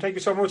talk to you, Liam. Thank you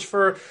so much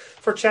for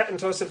chatting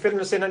to us and filling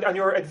us in on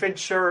your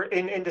adventure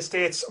in the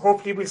States.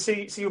 Hopefully we'll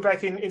see you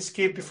back in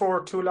Skib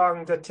before too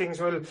long, that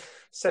things will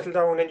settle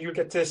down and you'll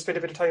get to spend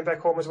a bit of time back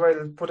home as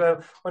well.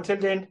 But until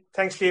then,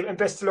 thanks, Liam, and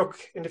best of luck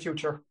in the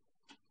future.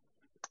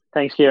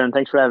 Thanks, Kieran.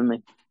 Thanks for having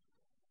me.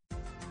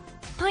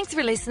 Thanks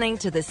for listening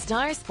to the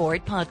Star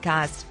Sport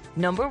Podcast,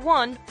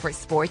 #1 for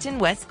sport in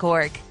West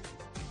Cork.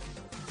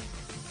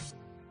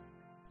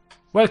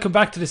 Welcome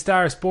back to the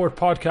Star Sport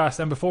Podcast,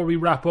 and before we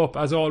wrap up,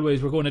 as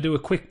always, we're going to do a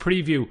quick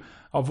preview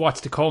of what's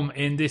to come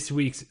in this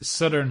week's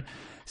Southern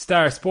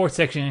Star Sports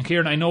section. And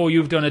Kieran, I know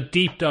you've done a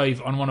deep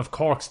dive on one of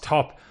Cork's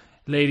top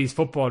ladies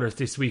footballers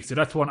this week, so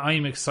that's one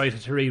I'm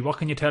excited to read. What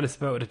can you tell us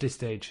about it at this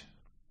stage?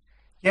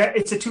 Yeah,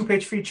 it's a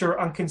two-page feature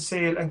on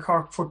Kinsale and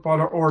Cork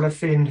footballer Orla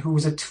Finn, who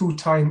was a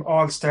two-time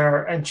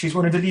All-Star, and she's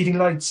one of the leading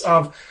lights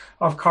of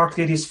Cork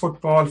ladies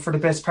football for the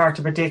best part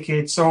of a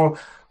decade. So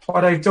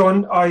what I've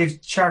done,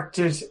 I've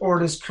charted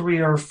Orla's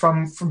career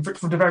from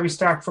the very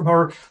start, from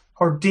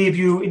her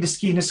debut in the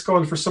Skeena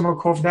Skull for Summer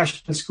Cove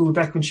National School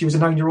back when she was a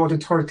 9-year-old in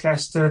third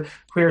class, to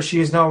where she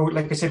is now,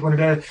 like I said, one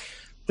of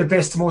the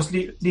best, most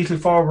lethal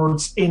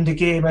forwards in the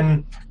game.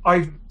 And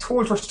I've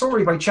told her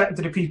story by chatting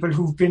to the people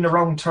who've been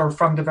around her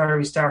from the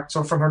very start.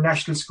 So from her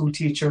national school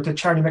teacher to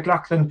Charlie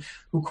McLaughlin,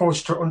 who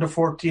coached her under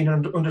 14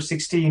 and under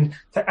 16,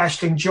 to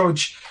Aisling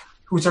Judge,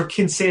 who's her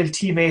Kinsale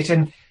teammate.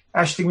 And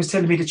Aisling was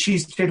telling me that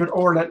she's played with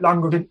Orla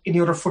longer than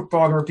any other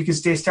footballer,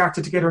 because they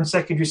started together in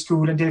secondary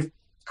school and they've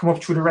come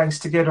up through the ranks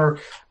together.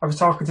 I was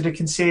talking to the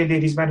Kinsale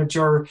ladies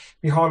manager,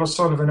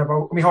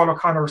 Micheál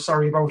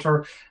O'Connor, about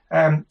her.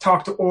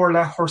 Talked to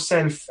Orla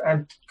herself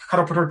and caught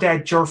up with her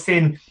dad, Ger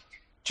Finn,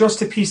 just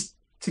to piece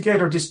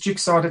together this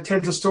jigsaw that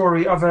tells the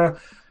story of a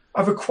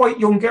quite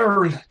young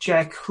girl,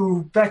 Jack,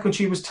 who back when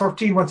she was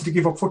 13 wanted to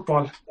give up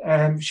football.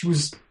 She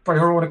was, by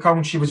her own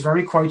account, she was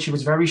very quiet, she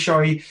was very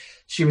shy.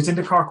 She was in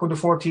the Cork under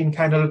 14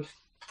 panel,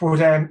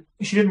 but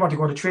she didn't want to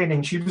go to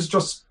training. She was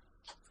just,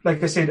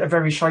 like I said, a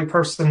very shy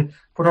person.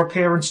 But her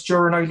parents,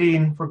 Ger and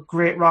Eileen, were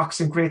great rocks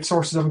and great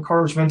sources of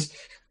encouragement.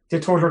 They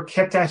told her,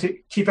 keep at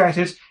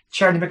it.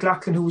 Charlie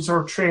McLaughlin, who was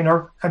her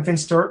trainer,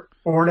 convinced her,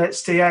 Orla,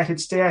 stay at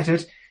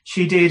it.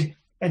 She did,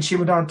 and she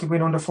went on to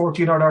win under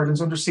 14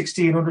 All-Irelands, under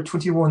 16, under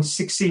 21,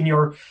 6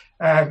 senior.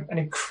 An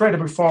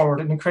incredible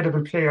forward, an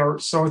incredible player.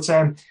 So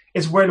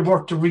it's well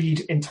worth the read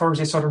in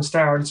Thursday Southern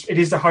Star. It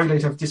is the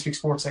highlight of this week's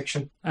sports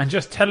section. And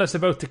just tell us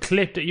about the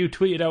clip that you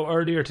tweeted out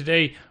earlier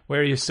today,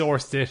 where you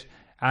sourced it,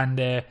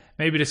 and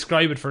maybe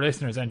describe it for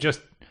listeners. And just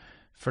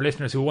for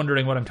listeners who are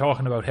wondering what I'm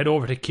talking about, head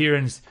over to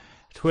Kieran's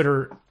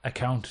Twitter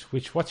account,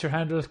 what's your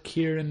handle?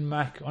 Kieran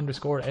Mac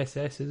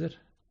 _SS, is it?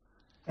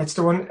 That's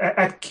the one,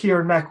 at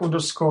Kieran Mac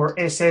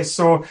 _SS.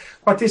 So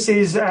what this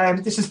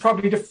is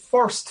probably the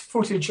first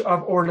footage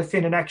of Orla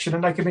Finn in action.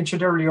 And like I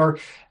mentioned earlier,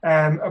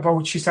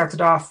 about she started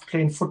off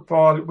playing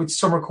football with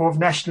Summer Cove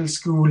National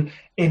School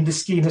in the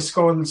Skeena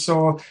Skull.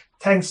 So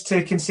thanks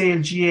to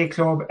Kinsale GA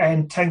Club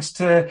and thanks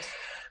to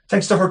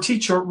her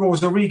teacher,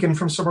 Rose O'Regan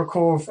from Summer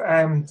Cove,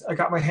 I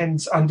got my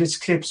hands on this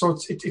clip. So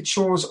it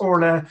shows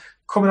Orla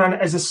coming on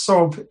as a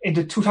sub in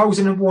the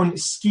 2001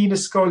 Skeena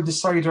Skull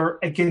decider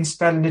against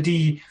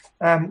Ballynadee.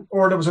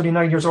 Orla was only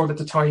 9 years old at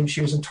the time. She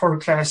was in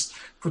third class,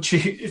 but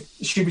she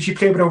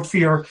played without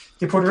fear.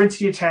 They put her into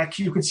the attack.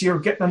 You could see her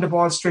getting on the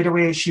ball straight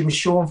away. She was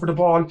showing for the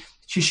ball.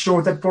 She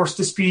showed that burst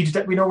of speed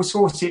that we now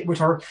associate with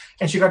her,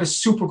 and she got a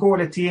super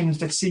goal at the end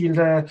that sealed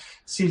a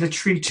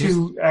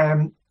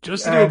 3-2.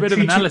 Just to do a bit of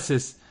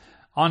analysis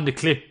on the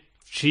clip,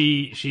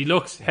 she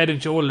looks head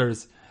and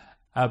shoulders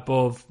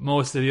above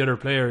most of the other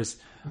players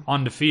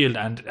on the field,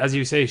 and as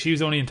you say, she was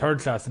only in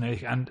third class,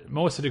 and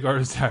most of the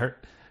girls are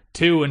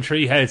 2 and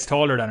 3 heads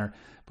taller than her,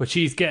 but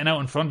she's getting out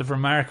in front of her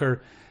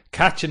marker,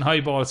 catching high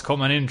balls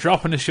coming in,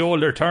 dropping a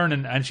shoulder,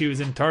 turning, and she was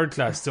in third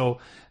class. So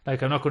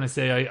like, I'm not going to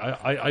say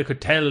I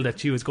could tell that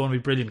she was going to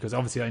be brilliant, because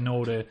obviously I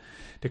know the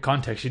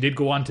context. She did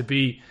go on to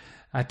be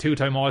a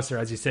 2-time All-Star,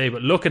 as you say,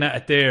 but looking at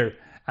it there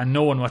and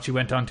knowing what she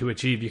went on to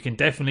achieve, you can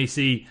definitely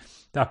see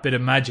that bit of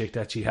magic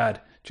that she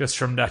had just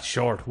from that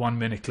short 1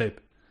 minute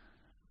clip.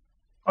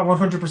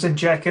 100%,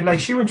 Jack. And like,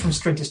 she went from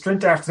strength to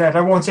strength after that.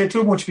 I won't say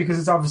too much because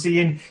it's obviously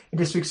in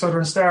this week's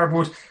Southern Star,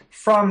 but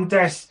from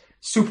that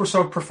super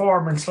sub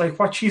performance, like,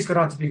 what she's gone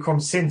on to become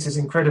since is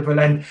incredible.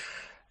 And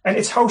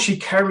it's how she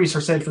carries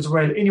herself as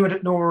well. Anyone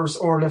that knows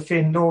Orla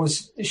Finn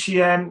knows she's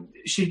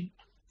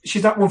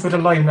not one for the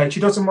limelight.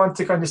 She doesn't want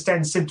to kind of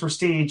stand centre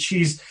stage.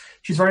 She's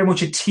very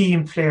much a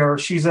team player.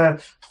 She's a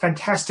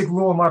fantastic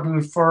role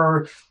model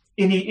for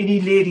any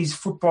ladies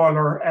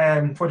footballer,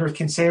 whether it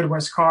Kinsale,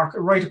 West Cork,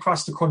 right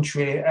across the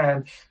country.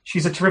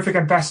 She's a terrific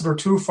ambassador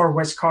too for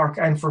West Cork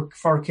and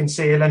for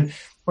Kinsale. And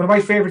one of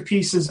my favourite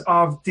pieces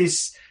of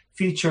this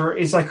feature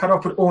is I caught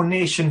up with Owen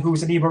Nation, who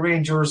was an Emo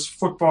Rangers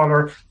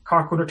footballer,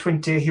 Cork under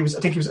 20. I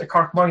think he was a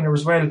Cork minor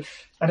as well.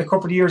 And a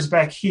couple of years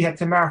back, he had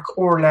to mark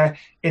Orla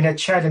in a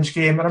challenge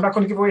game. And I'm not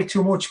going to give away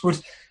too much, but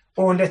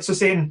Owen lets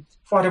us in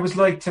what it was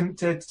like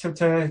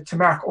to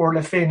mark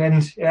Orla Finn.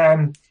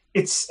 And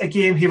it's a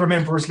game he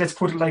remembers, let's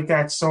put it like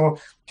that. So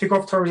pick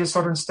up Thursday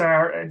Southern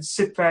Star and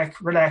sit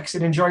back, relax,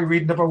 and enjoy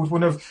reading about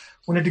one of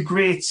the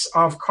greats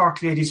of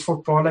Cork ladies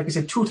football. Like I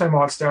said, 2-time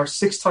All-Star,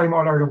 6-time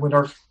All-Ireland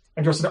winner,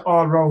 and just an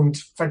all-round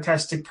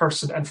fantastic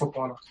person and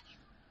footballer.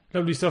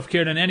 Lovely stuff,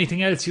 Kieran.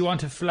 Anything else you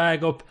want to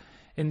flag up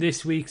in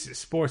this week's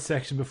sports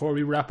section before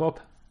we wrap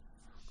up?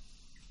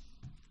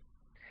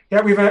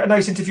 Yeah, we have a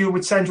nice interview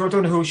with Sandra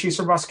O'Donoghue. She's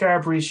from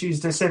Roscarbery.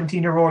 She's the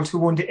 17-year-old who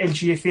won the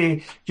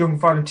LGFA Young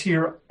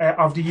Volunteer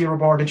of the Year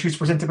award, and she was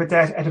presented with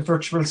that at a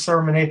virtual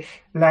ceremony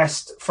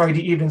last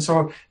Friday evening.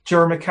 So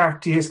Ger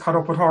McCarthy has caught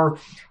up with her.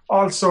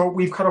 Also,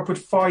 we've caught up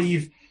with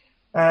 5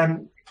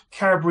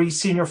 Carbery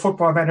senior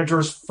football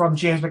managers, from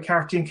James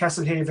McCarthy in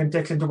Castlehaven,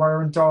 Declan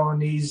Dwyer and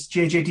Dawn. He's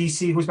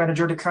JJDC, who's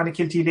manager of the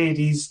Clonakilty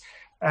ladies.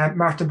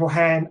 Martin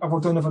Bohan of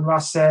O'Donovan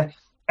Rossa,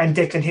 and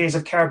Declan Hayes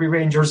of Carby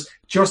Rangers,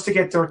 just to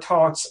get their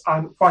thoughts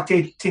on what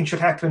they think should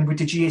happen with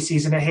the GA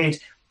season ahead.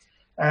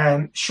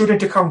 Should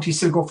Intercounty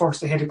still go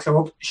first ahead of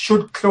Club?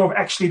 Should Club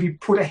actually be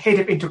put ahead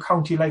of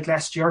Intercounty like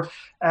last year?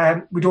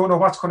 We don't know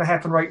what's going to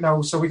happen right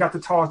now. So we got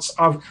the thoughts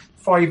of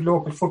 5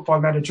 local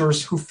football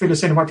managers who fill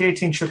us in what they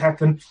think should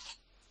happen.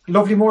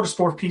 Lovely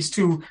motorsport piece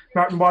too.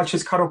 Martin Walsh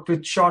has caught up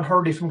with Sean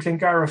Hurley from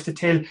Glengariff to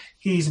tell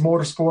his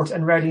motorsport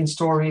and rallying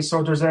stories.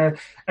 So there's a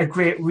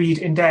great read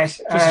in that.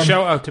 Just a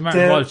shout out to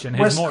Martin Walsh and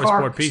his West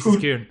motorsport Cork pieces,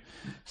 Kieran.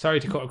 Sorry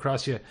to cut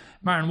across you.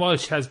 Martin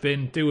Walsh has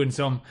been doing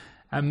some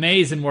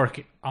amazing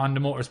work on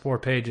the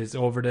motorsport pages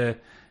over the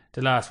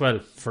last,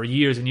 for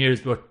years and years,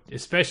 but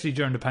especially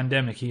during the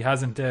pandemic. He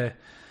hasn't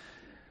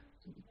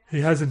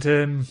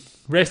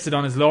rested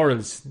on his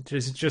laurels.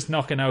 Just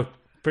knocking out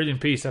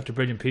brilliant piece after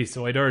brilliant piece.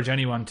 So I'd urge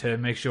anyone to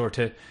make sure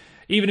to,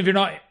 even if you're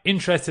not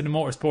interested in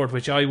motorsport,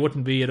 which I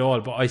wouldn't be at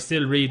all, but I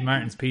still read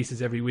Martin's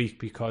pieces every week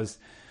because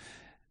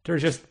they're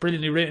just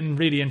brilliantly written,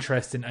 really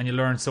interesting, and you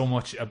learn so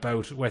much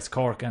about West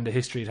Cork and the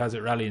history it has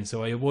at rallying.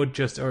 So I would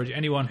just urge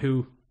anyone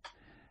who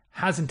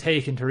hasn't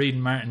taken to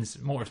reading Martin's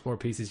motorsport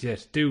pieces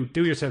yet, do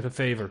yourself a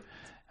favour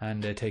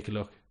and take a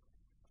look.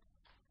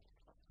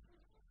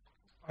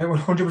 I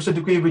 100%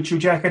 agree with you,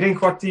 Jack. I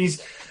think what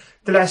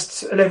the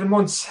last 11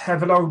 months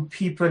have allowed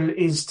people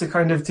is to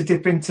kind of to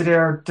dip into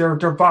their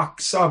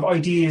box of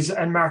ideas,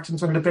 and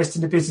Martin's one of the best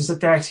in the business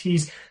at that.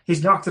 He's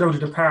knocked it out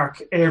of the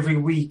park every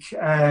week.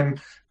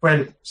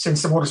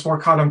 Since the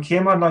motorsport column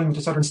came online with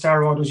the Southern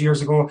Star all those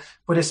years ago,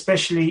 but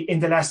especially in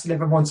the last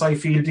 11 months, I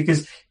feel,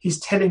 because he's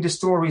telling the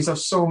stories of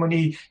so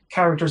many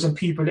characters and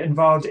people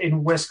involved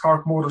in West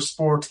Cork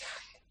motorsport.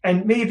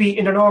 And maybe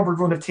in a normal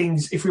run of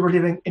things, if we were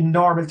living in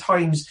normal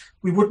times,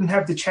 we wouldn't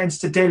have the chance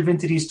to delve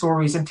into these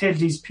stories and tell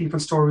these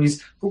people's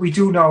stories. But we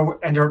do now,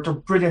 and they're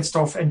brilliant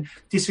stuff. And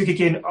this week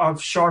again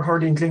of Sean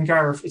Hurley and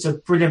Glengariff is a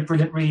brilliant,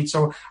 brilliant read.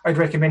 So I'd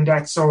recommend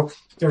that. So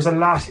there's a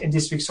lot in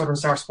this week's Southern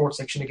Star Sports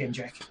section again,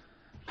 Jack.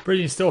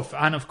 Brilliant stuff.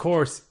 And of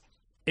course,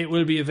 it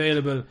will be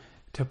available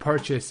to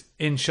purchase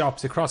in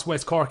shops across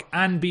West Cork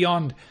and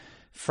beyond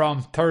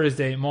from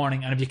Thursday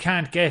morning. And if you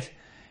can't get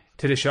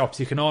to the shops,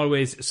 you can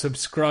always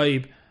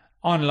subscribe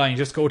online.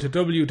 Just go to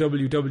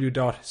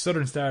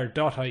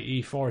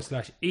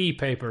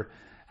www.southernstar.ie/e-paper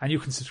and you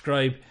can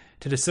subscribe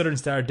to the Southern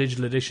Star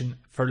digital edition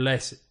for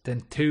less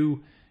than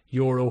 €2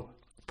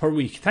 per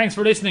week. Thanks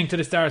for listening to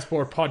the Star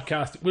Sport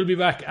podcast. We'll be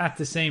back at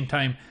the same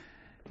time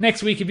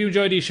next week. If you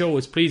enjoy these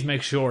shows, please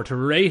make sure to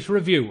rate,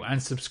 review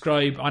and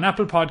subscribe on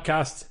Apple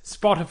Podcasts,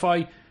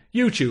 Spotify,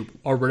 YouTube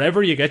or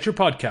wherever you get your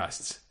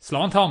podcasts.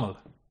 Slán Tamil.